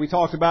Sunday school, we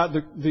talked about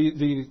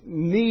the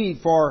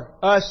need for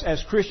us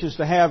as Christians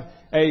to have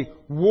a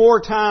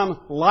wartime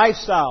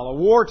lifestyle, a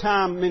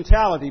wartime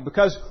mentality,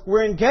 because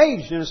we're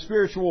engaged in a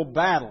spiritual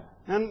battle.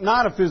 And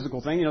not a physical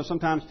thing.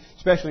 Sometimes,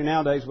 especially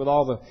nowadays with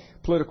all the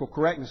political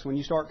correctness, when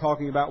you start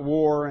talking about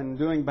war and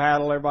doing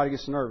battle, everybody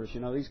gets nervous.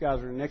 These guys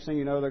are, next thing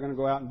you know, they're going to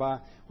go out and buy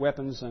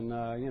weapons and,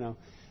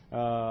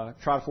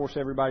 try to force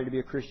everybody to be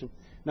a Christian.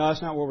 No,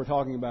 that's not what we're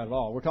talking about at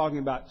all. We're talking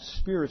about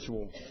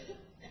spiritual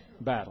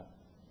battle.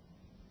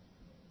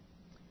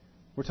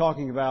 We're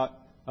talking about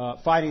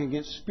fighting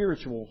against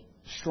spiritual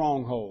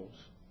strongholds,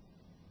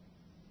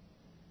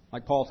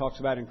 like Paul talks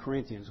about in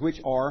Corinthians, which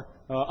are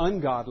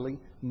ungodly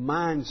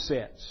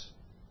mindsets,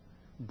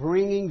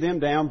 bringing them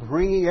down,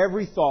 bringing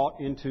every thought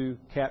into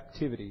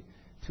captivity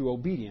to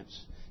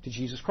obedience to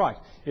Jesus Christ.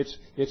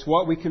 It's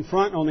what we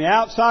confront on the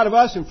outside of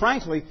us, and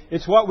frankly,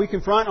 it's what we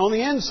confront on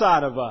the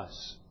inside of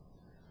us.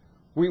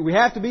 We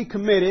have to be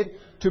committed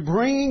to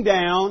bringing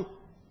down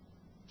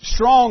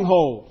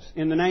strongholds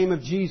in the name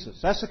of Jesus.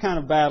 That's the kind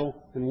of battle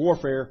and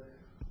warfare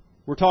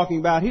we're talking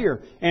about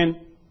here. And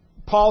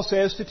Paul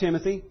says to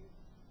Timothy,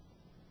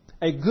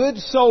 a good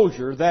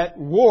soldier that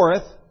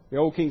warreth, the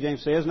old King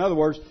James says, in other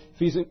words, if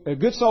he's a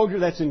good soldier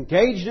that's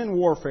engaged in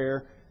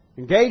warfare,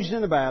 engaged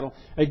in a battle,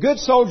 a good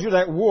soldier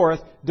that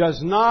warreth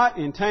does not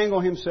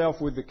entangle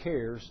himself with the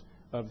cares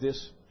of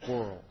this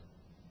world.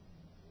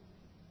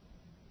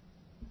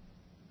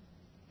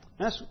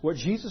 That's what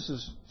Jesus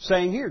is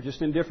saying here,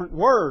 just in different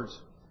words.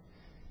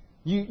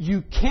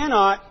 You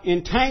cannot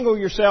entangle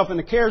yourself in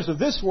the cares of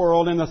this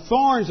world and the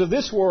thorns of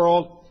this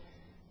world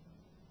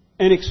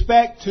and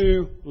expect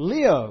to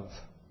live.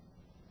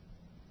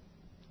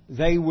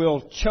 They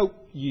will choke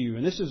you.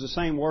 And this is the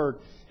same word,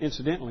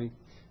 incidentally,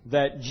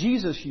 that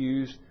Jesus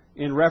used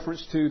in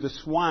reference to the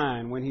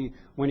swine when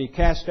he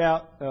cast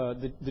out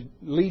the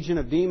legion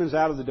of demons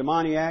out of the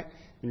demoniac.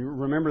 And you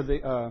remember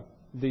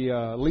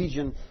the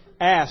legion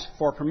asked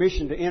for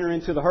permission to enter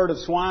into the herd of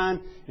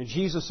swine, and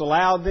Jesus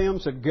allowed them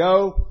to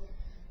go.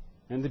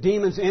 And the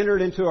demons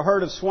entered into a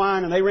herd of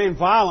swine, and they ran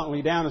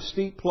violently down a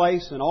steep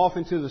place and off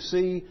into the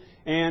sea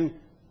and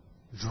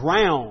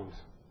drowned.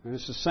 And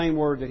it's the same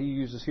word that he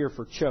uses here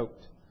for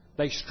choked.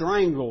 They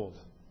strangled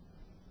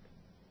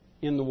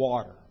in the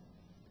water.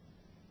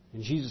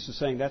 And Jesus is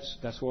saying that's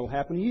what will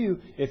happen to you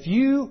if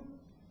you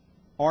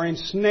are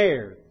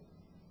ensnared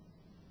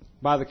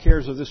by the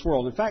cares of this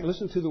world. In fact,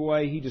 listen to the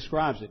way he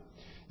describes it.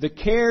 The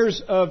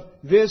cares of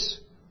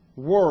this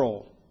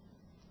world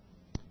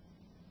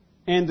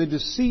and the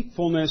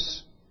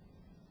deceitfulness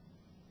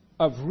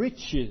of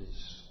riches.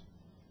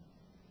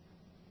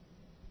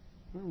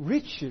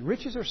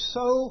 Riches are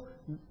so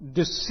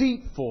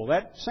deceitful.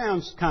 That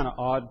sounds kind of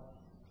odd,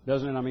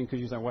 doesn't it? I mean, because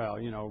you think, well,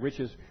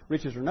 riches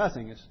are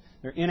nothing.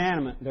 They're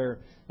inanimate.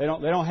 They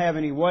don't have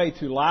any way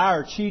to lie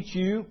or cheat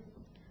you.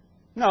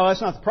 No,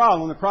 that's not the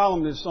problem. The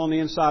problem is on the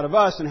inside of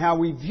us and how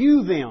we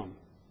view them.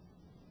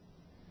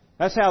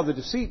 That's how the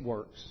deceit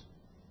works.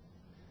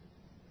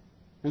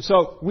 And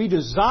so we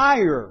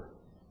desire,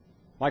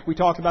 like we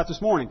talked about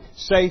this morning,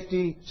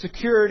 safety,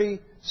 security,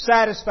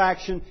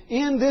 satisfaction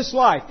in this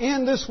life,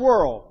 in this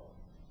world.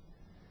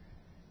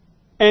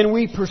 And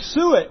we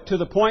pursue it to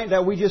the point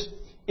that we just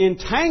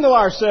entangle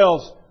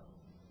ourselves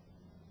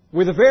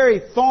with the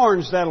very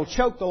thorns that'll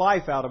choke the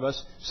life out of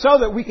us so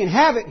that we can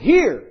have it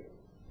here.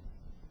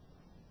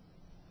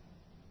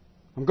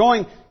 I'm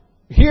going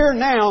here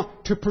now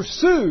to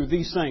pursue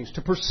these things,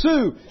 to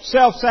pursue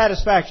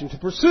self-satisfaction, to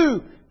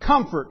pursue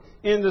comfort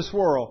in this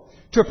world,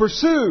 to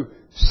pursue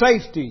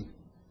safety.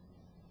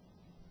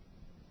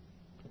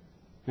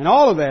 And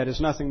all of that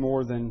is nothing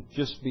more than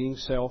just being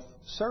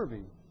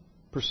self-serving,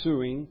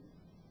 pursuing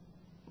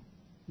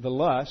the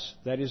lust,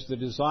 that is the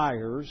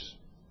desires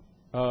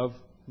of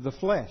the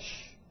flesh.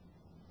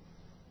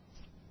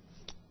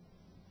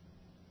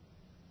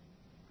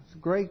 It's a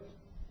great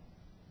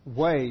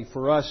way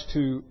for us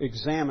to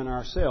examine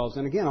ourselves.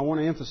 And again, I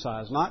want to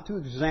emphasize, not to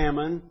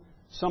examine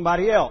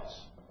somebody else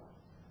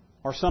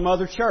or some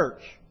other church,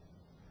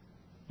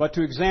 but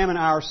to examine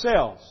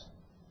ourselves.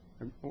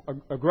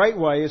 A great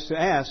way is to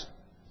ask,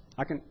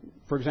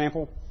 for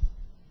example,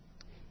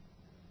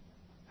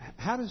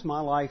 how does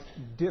my life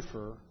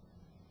differ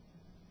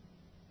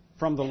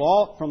from the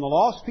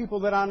lost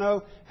people that I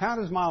know? How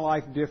does my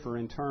life differ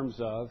in terms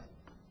of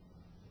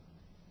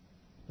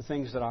the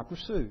things that I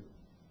pursue?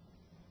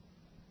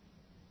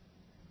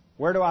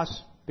 Where do I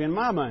spend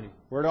my money?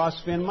 Where do I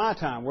spend my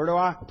time? Where do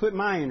I put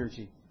my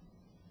energy?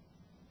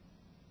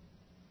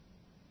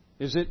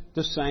 Is it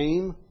the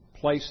same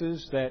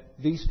places that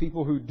these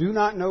people who do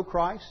not know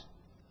Christ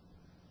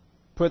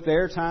put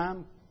their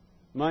time,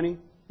 money,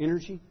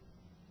 energy?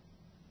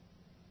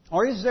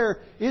 Or is there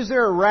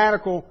a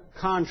radical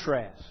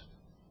contrast?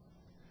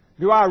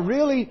 Do I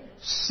really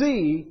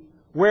see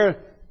where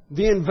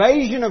the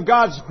invasion of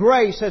God's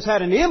grace has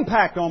had an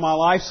impact on my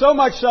life, so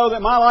much so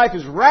that my life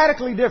is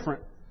radically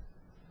different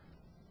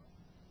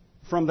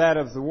from that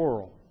of the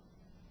world?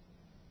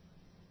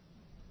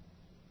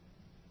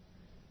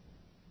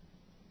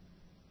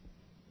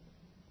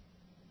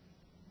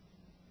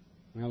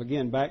 Well,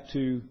 again, back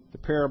to the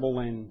parable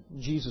and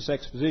Jesus'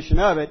 exposition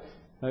of it.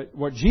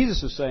 What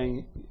Jesus is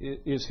saying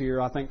is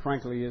here, I think,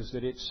 frankly, is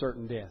that it's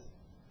certain death.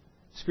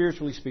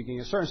 Spiritually speaking,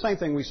 it's certain. Same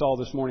thing we saw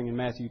this morning in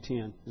Matthew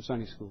 10 in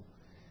Sunday school.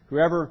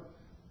 Whoever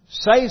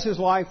saves his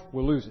life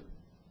will lose it.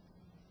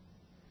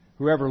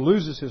 Whoever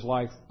loses his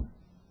life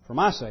for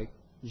my sake,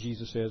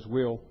 Jesus says,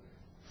 will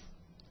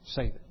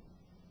save it.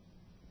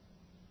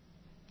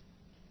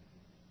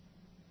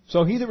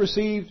 So he that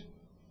received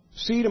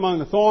seed among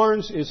the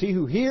thorns is he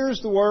who hears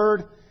the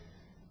word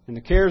And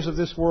the cares of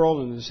this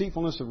world and the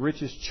deceitfulness of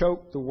riches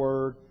choke the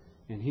word,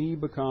 and he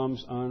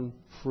becomes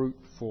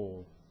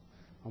unfruitful.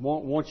 I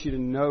want you to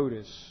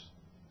notice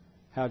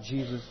how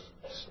Jesus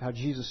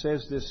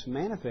says this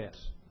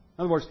manifests.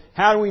 In other words,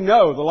 how do we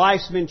know the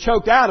life's been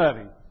choked out of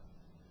him?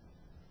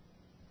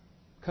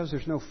 Because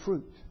there's no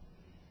fruit.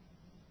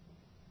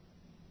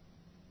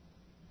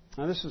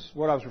 Now this is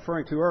what I was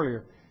referring to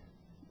earlier.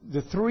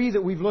 The three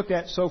that we've looked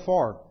at so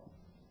far,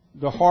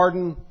 the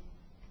hardened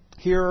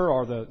hearer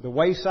or the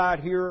wayside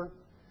hearer,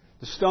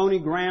 the stony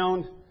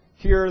ground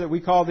hearer that we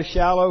call the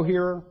shallow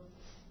hearer,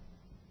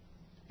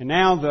 and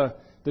now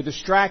the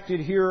distracted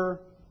hearer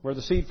where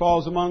the seed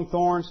falls among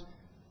thorns,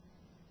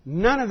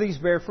 none of these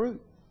bear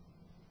fruit.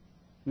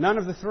 None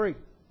of the three.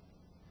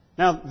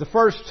 Now the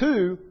first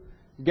two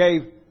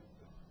gave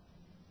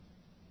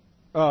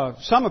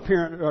some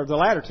appearance, or the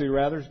latter two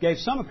rather, gave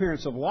some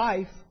appearance of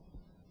life.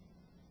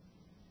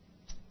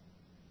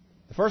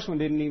 The first one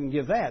didn't even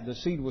give that. The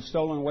seed was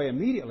stolen away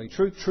immediately.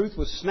 Truth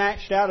was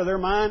snatched out of their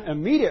mind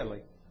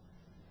immediately.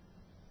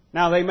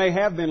 Now, they may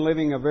have been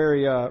living a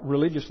very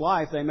religious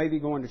life. They may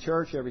be going to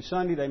church every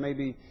Sunday. They may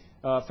be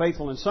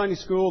faithful in Sunday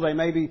school. They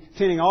may be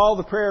attending all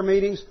the prayer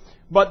meetings.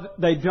 But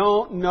they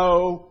don't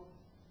know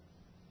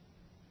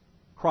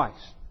Christ.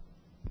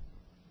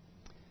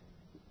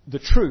 The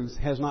truth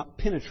has not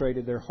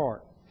penetrated their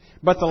heart.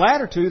 But the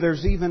latter two,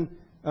 there's even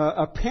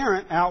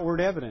apparent outward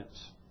evidence.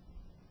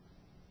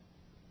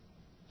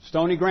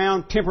 Stony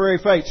ground, temporary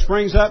faith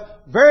springs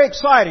up. Very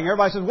exciting.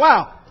 Everybody says,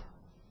 wow!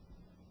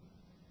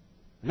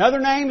 Another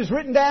name is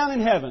written down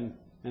in heaven.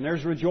 And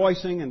there's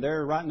rejoicing, and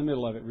they're right in the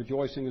middle of it,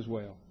 rejoicing as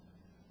well.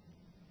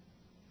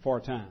 For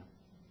a time.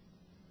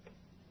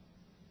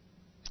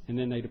 And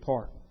then they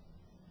depart.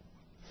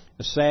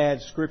 A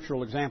sad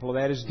scriptural example of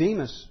that is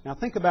Demas. Now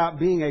think about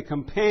being a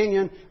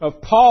companion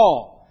of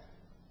Paul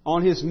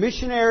on his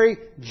missionary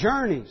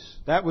journeys.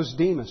 That was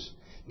Demas.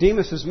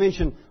 Demas is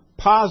mentioned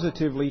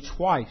positively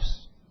twice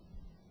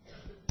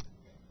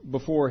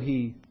before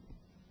he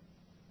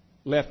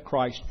left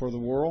Christ for the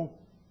world.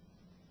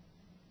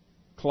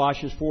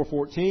 Colossians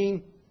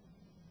 4:14.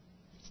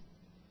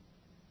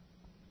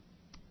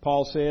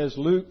 Paul says,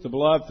 Luke, the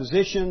beloved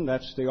physician,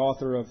 that's the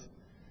author of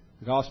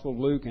the Gospel of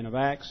Luke and of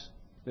Acts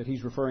that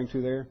he's referring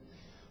to there.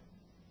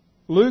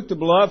 Luke, the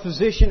beloved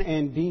physician,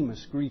 and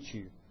Demas greet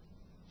you.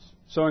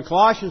 So in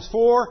Colossians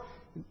 4,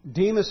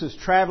 Demas is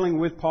traveling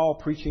with Paul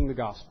preaching the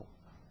gospel.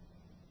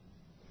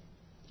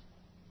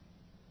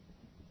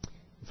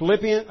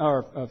 Philemon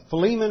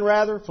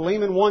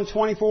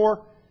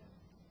 1:24,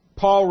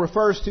 Paul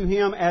refers to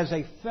him as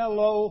a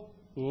fellow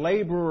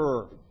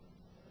laborer,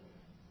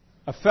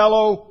 a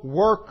fellow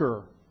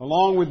worker,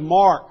 along with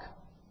Mark,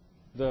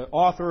 the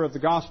author of the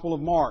Gospel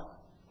of Mark.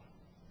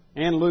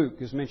 And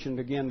Luke is mentioned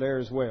again there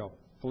as well.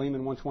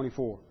 Philemon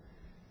 1:24.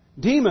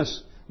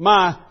 Demas,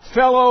 my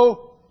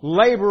fellow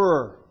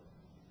laborer.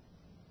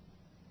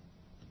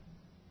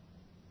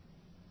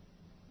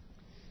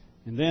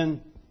 And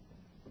then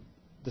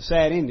the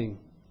sad ending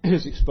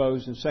is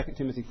exposed in 2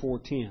 Timothy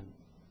 4:10,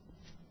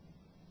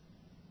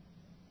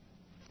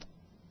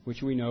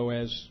 which we know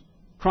as,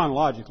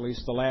 chronologically,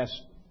 it's the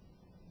last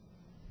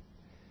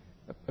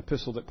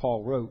epistle that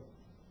Paul wrote.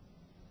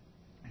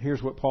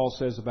 Here's what Paul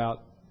says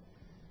about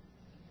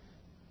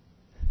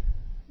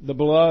the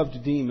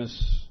beloved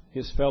Demas,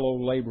 his fellow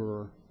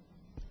laborer.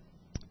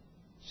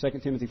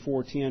 2 Timothy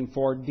 4:10,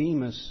 for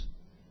Demas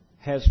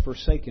has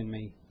forsaken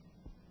me,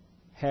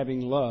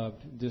 having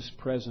loved this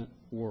present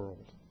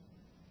world.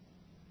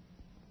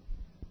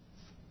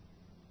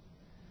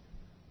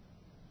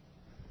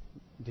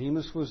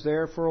 Demas was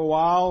there for a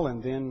while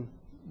and then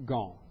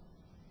gone.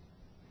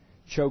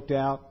 Choked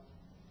out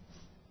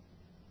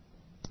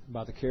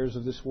by the cares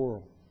of this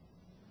world.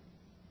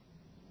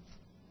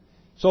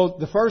 So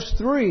the first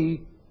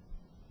three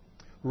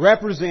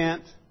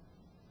represent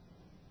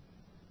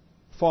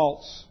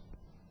false,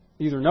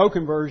 either no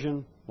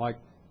conversion, like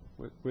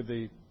with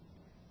the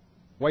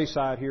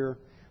wayside here,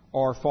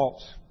 or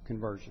false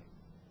conversion.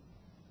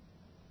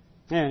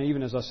 And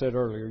even as I said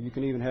earlier, you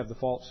can even have the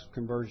false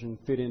conversion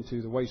fit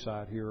into the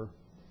wayside here.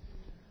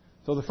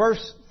 So the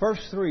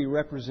first three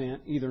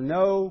represent either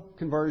no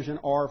conversion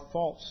or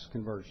false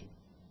conversion.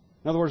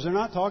 In other words, they're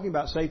not talking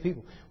about saved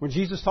people. When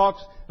Jesus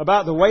talks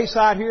about the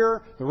wayside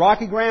here, the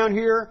rocky ground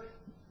here,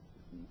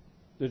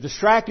 the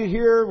distracted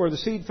here where the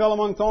seed fell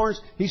among thorns,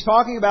 He's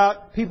talking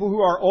about people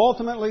who are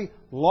ultimately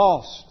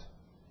lost.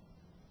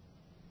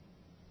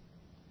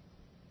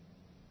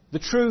 The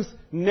truth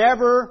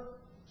never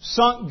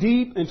sunk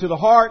deep into the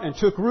heart and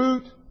took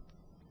root.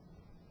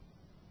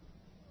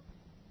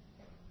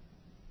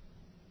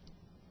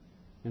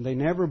 And they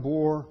never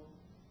bore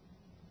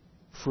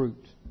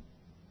fruit.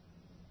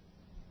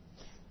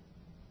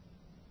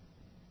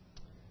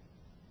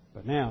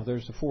 But now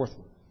there's the fourth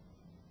one.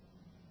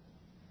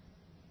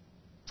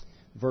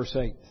 Verse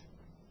 8.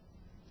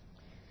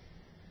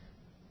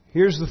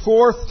 Here's the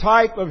fourth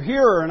type of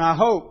hearer, and I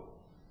hope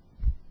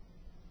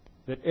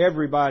that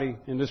everybody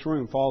in this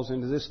room falls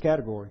into this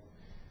category.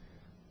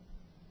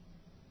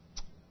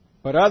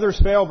 But others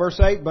fell, verse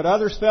 8, but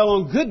others fell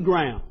on good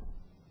ground.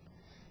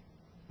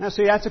 Now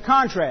see, that's a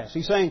contrast.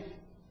 He's saying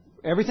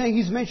everything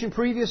he's mentioned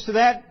previous to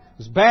that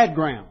was bad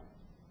ground.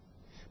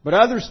 But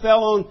others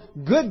fell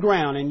on good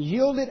ground and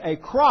yielded a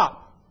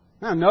crop.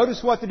 Now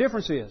notice what the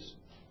difference is.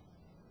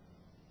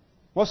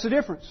 What's the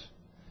difference?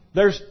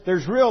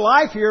 There's real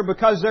life here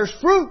because there's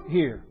fruit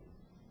here.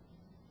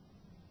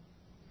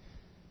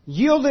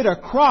 Yielded a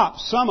crop,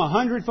 some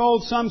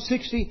 100-fold, some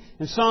 60,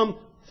 and some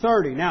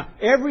 30. Now,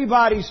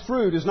 everybody's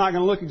fruit is not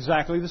going to look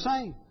exactly the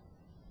same.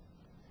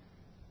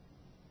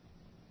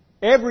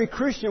 Every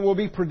Christian will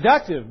be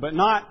productive, but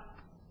not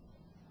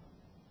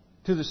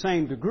to the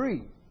same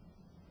degree.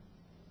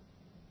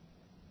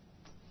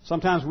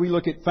 Sometimes we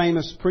look at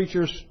famous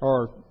preachers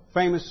or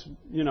famous,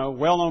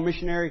 well-known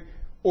missionary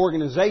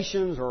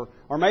organizations or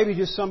maybe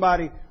just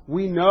somebody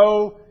we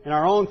know in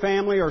our own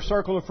family or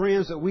circle of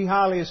friends that we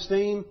highly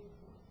esteem.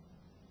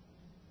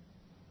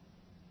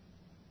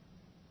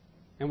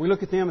 And we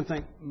look at them and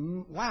think,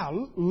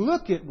 wow,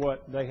 look at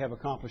what they have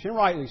accomplished. And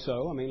rightly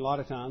so. I mean, a lot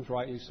of times,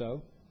 rightly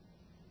so.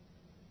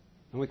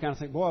 And we kind of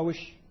think, boy, I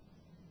wish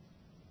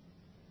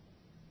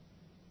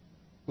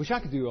I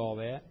could do all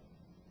that.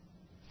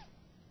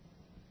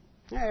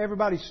 Yeah,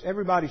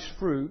 everybody's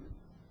fruit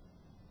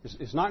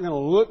is not going to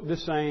look the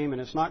same,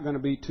 and it's not going to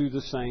be to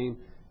the same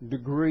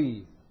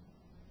degree.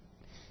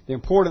 The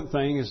important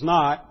thing is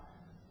not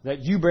that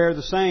you bear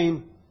the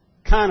same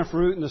kind of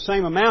fruit and the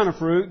same amount of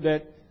fruit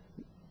that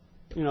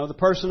the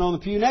person on the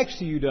pew next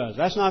to you does.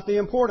 That's not the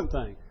important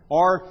thing.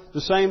 Or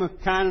the same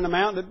kind and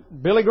amount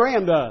that Billy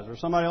Graham does or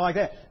somebody like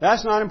that.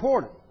 That's not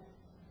important.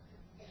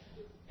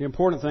 The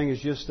important thing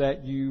is just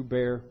that you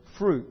bear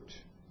fruit.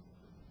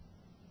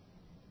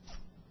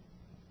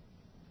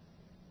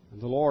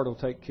 And the Lord will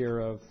take care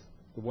of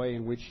the way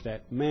in which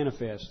that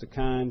manifests, the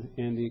kind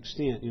and the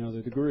extent,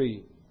 the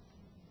degree.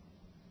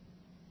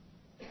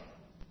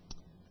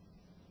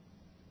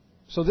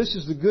 So this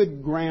is the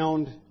good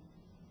ground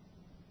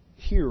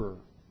hearer.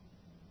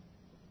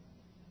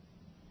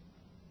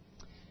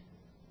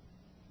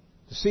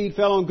 The seed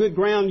fell on good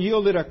ground,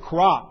 yielded a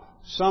crop.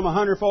 Some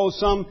 100-fold,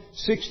 some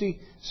 60,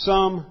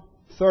 some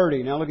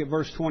 30. Now look at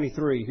verse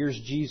 23. Here's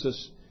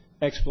Jesus'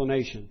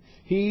 explanation.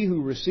 He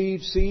who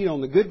receives seed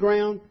on the good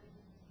ground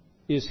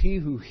is he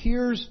who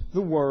hears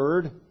the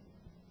word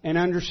and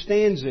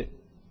understands it.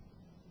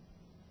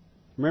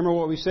 Remember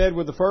what we said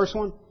with the first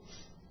one?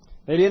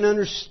 They didn't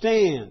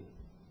understand.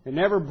 It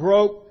never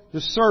broke the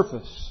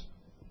surface.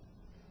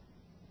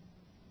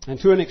 And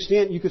to an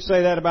extent, you could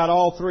say that about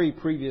all three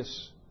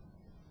previous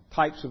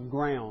types of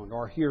ground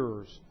or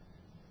hearers.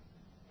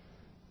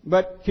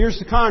 But here's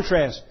the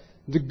contrast.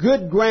 The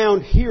good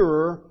ground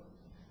hearer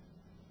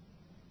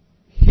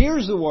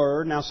hears the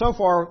word. Now, so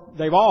far,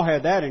 they've all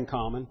had that in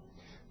common.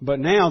 But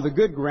now the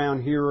good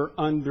ground hearer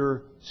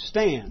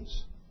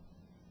understands.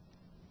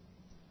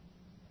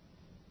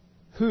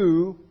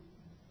 Who,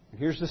 and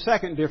here's the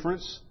second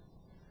difference,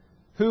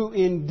 who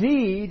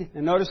indeed,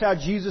 and notice how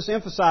Jesus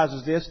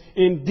emphasizes this,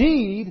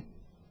 indeed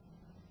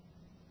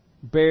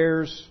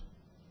bears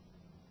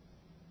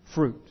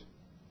fruit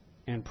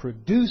and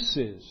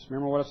produces.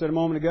 Remember what I said a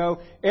moment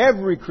ago?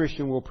 Every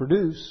Christian will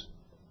produce.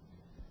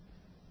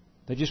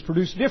 They just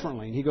produce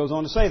differently. And he goes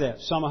on to say that.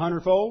 Some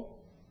 100-fold,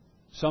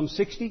 some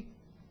 60,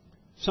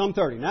 some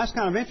 30. Now that's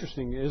kind of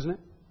interesting, isn't it?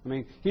 I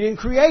mean, He didn't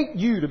create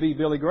you to be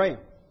Billy Graham.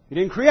 He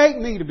didn't create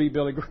me to be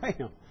Billy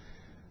Graham.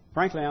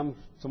 Frankly, I'm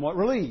somewhat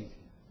relieved.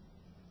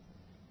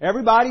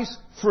 Everybody's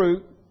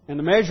fruit and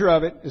the measure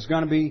of it is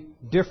going to be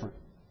different.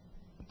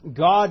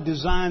 God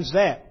designs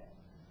that.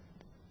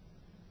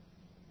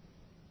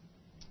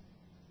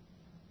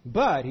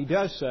 But He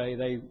does say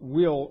they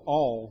will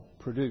all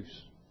produce.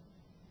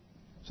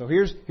 So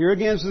here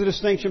again is the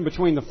distinction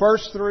between the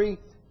first three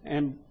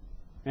and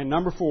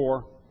number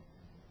 4.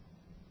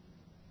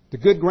 The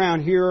good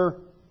ground hearer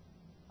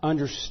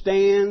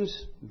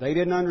understands. They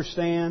didn't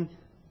understand.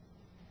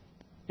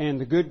 And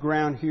the good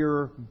ground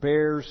hearer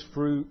bears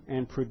fruit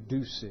and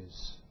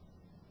produces.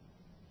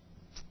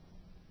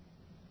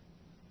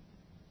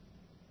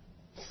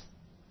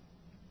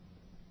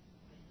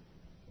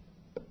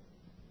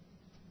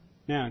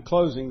 Now, in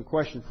closing, the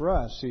question for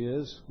us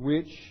is,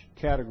 which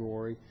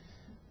category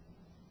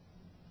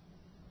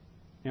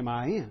am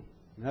I in?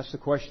 And that's the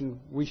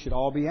question we should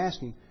all be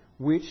asking.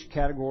 Which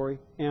category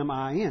am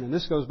I in? And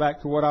this goes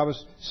back to what I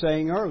was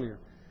saying earlier.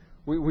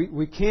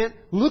 We can't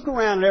look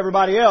around at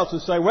everybody else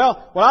and say,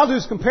 well, what I'll do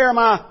is compare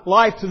my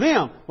life to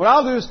them. What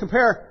I'll do is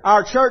compare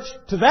our church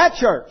to that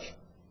church.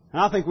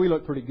 And I think we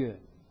look pretty good.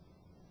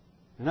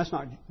 And that's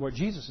not what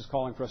Jesus is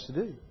calling for us to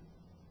do.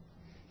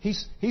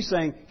 He's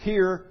saying,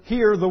 hear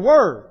the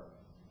Word.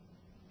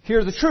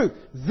 Hear the truth.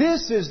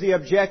 This is the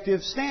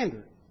objective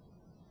standard.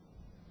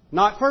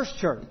 Not First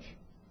Church.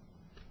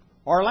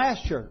 Or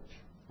Last Church.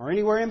 Or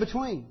anywhere in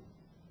between.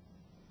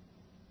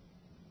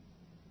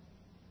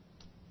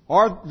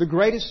 Or the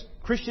greatest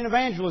Christian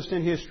evangelist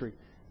in history.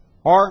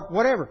 Or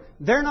whatever.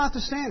 They're not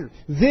the standard.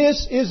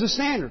 This is the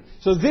standard.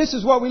 So this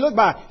is what we look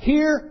by.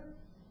 Hear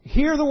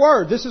the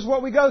Word. This is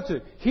what we go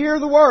to. Hear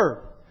the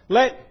Word.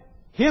 Let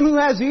Him who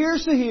has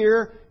ears to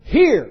hear,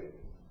 hear.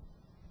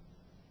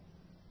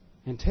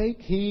 And take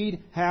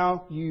heed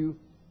how you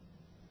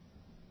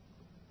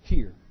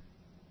hear.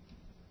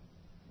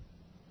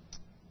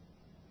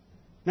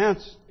 Now,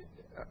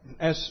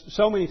 as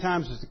so many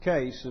times is the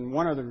case, and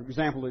one other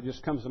example that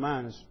just comes to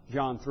mind is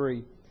John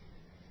 3.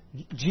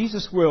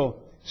 Jesus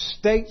will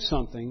state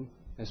something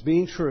as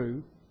being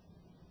true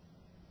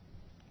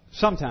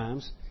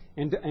sometimes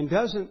and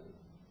doesn't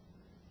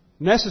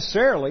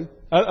necessarily,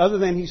 other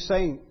than He's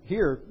saying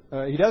here,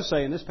 He does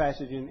say in this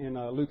passage in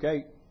Luke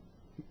 8,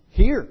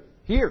 hear,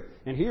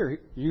 and hear.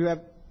 You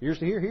have ears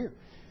to hear, hear.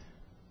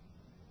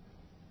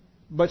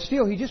 But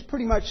still, He just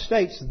pretty much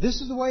states,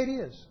 this is the way it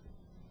is.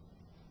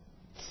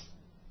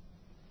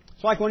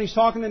 It's like when He's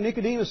talking to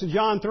Nicodemus in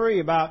John 3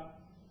 about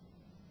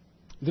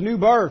the new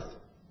birth.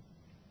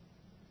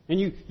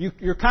 And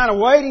you're kind of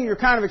waiting, you're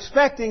kind of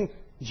expecting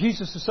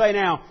Jesus to say,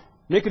 now,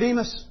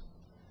 Nicodemus,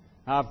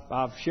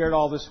 I've shared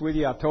all this with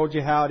you. I've told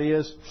you how it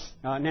is.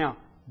 Now,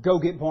 go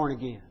get born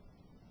again.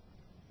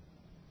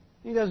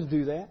 He doesn't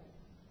do that.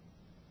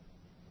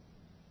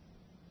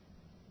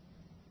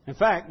 In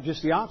fact,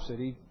 just the opposite.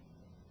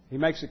 He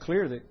makes it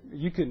clear that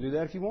you couldn't do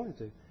that if you wanted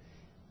to.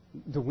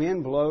 The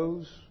wind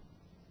blows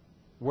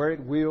where it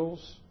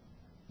wills,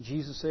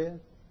 Jesus said.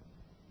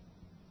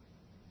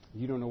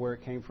 You don't know where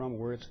it came from,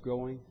 where it's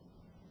going.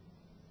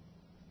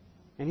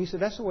 And He said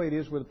that's the way it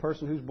is with a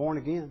person who's born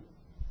again.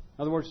 In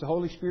other words, the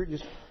Holy Spirit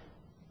just,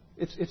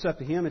 it's up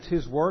to Him. It's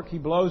His work. He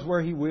blows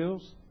where He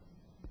wills.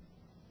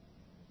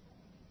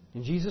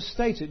 And Jesus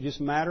states it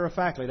just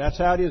matter-of-factly. That's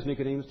how it is,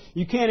 Nicodemus.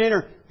 You can't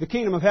enter the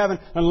kingdom of heaven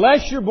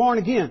unless you're born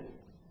again.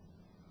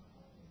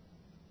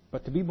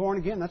 But to be born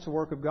again, that's the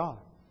work of God.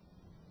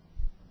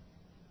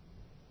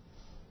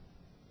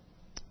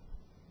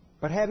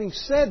 But having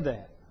said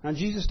that, now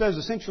Jesus does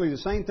essentially the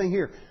same thing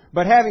here.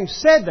 But having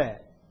said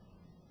that,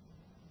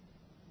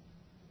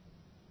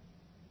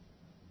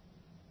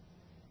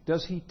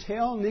 does He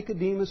tell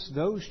Nicodemus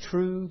those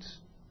truths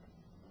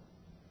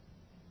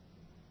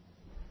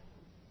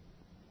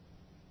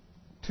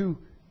to,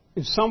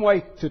 in some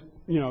way, to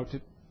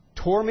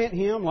torment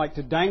him, like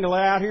to dangle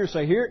it out here and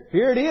say, here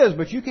it is,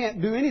 but you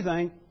can't do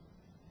anything?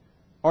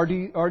 Or do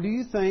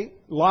you think,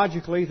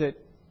 logically, that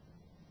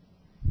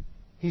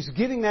He's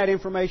giving that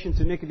information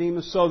to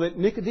Nicodemus so that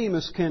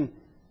Nicodemus can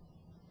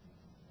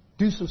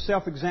do some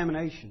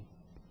self-examination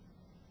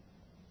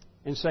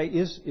and say,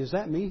 is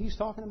that me He's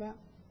talking about?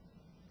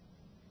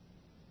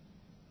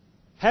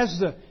 Has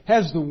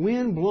the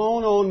wind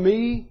blown on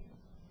me?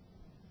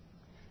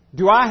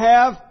 Do I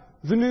have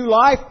the new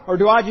life, or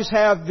do I just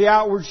have the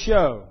outward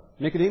show?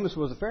 Nicodemus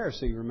was a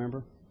Pharisee,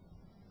 remember?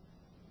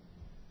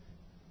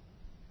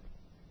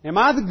 Am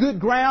I the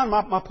good ground?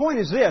 My point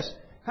is this.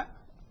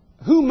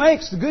 Who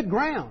makes the good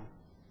ground?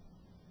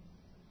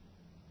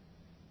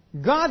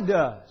 God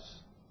does.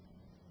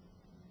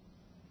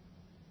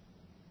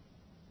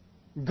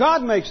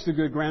 God makes the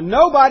good ground.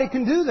 Nobody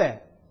can do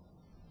that.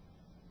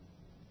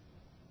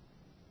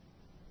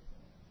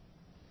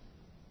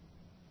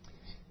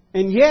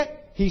 And yet,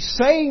 He's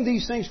saying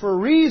these things for a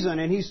reason,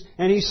 and He's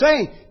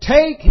saying,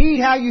 take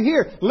heed how you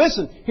hear.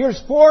 Listen, here's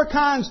 4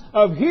 kinds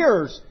of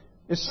hearers.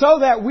 It's so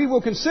that we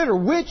will consider,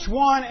 which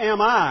one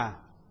am I?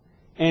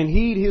 And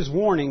heed His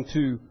warning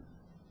to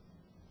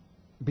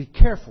be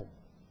careful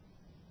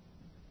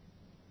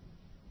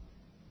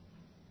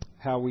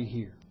how we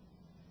hear.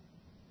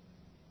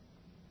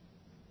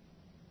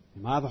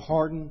 Am I the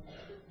hardened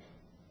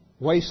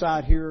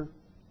wayside hearer?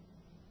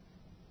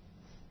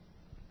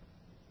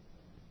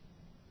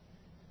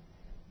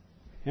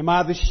 Am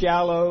I the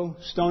shallow,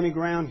 stony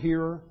ground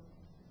hearer?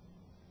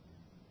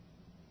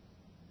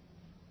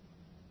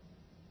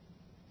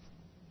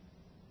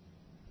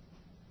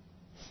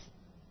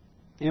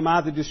 Am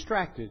I the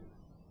distracted,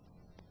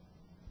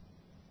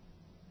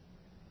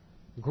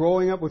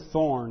 growing up with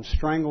thorns,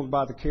 strangled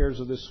by the cares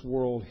of this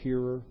world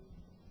hearer?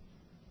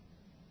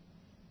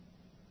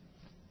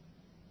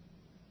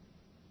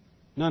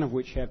 None of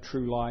which have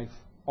true life.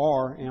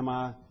 Or am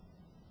I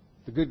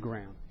the good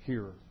ground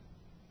hearer,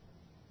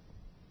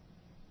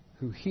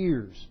 who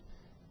hears,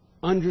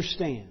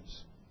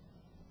 understands,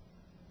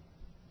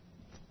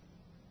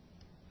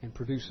 and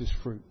produces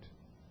fruit?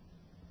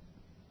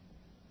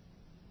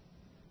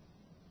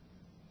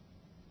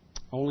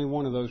 Only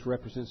one of those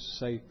represents a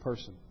saved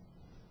person.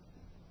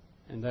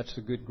 And that's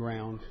the good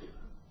ground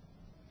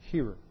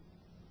hearer.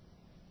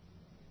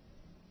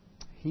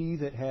 He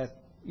that hath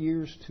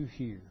ears to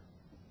hear,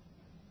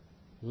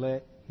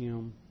 let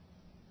him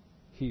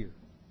hear.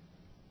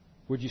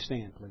 Would you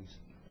stand, please?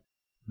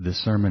 This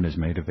sermon is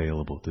made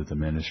available through the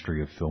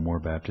ministry of Fillmore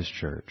Baptist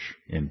Church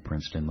in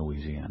Princeton,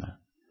 Louisiana.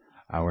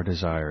 Our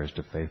desire is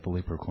to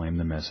faithfully proclaim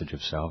the message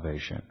of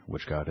salvation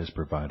which God has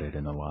provided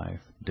in the life,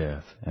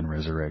 death, and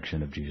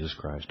resurrection of Jesus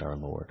Christ our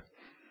Lord.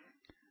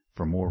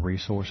 For more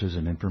resources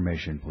and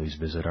information, please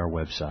visit our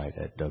website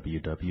at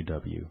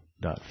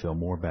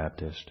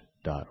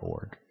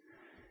www.fillmorebaptist.org.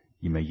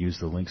 You may use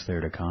the links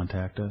there to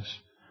contact us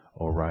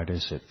or write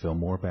us at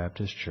Fillmore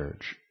Baptist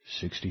Church,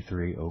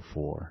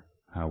 6304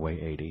 Highway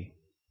 80,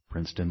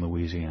 Princeton,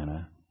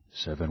 Louisiana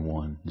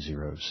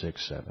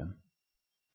 71067.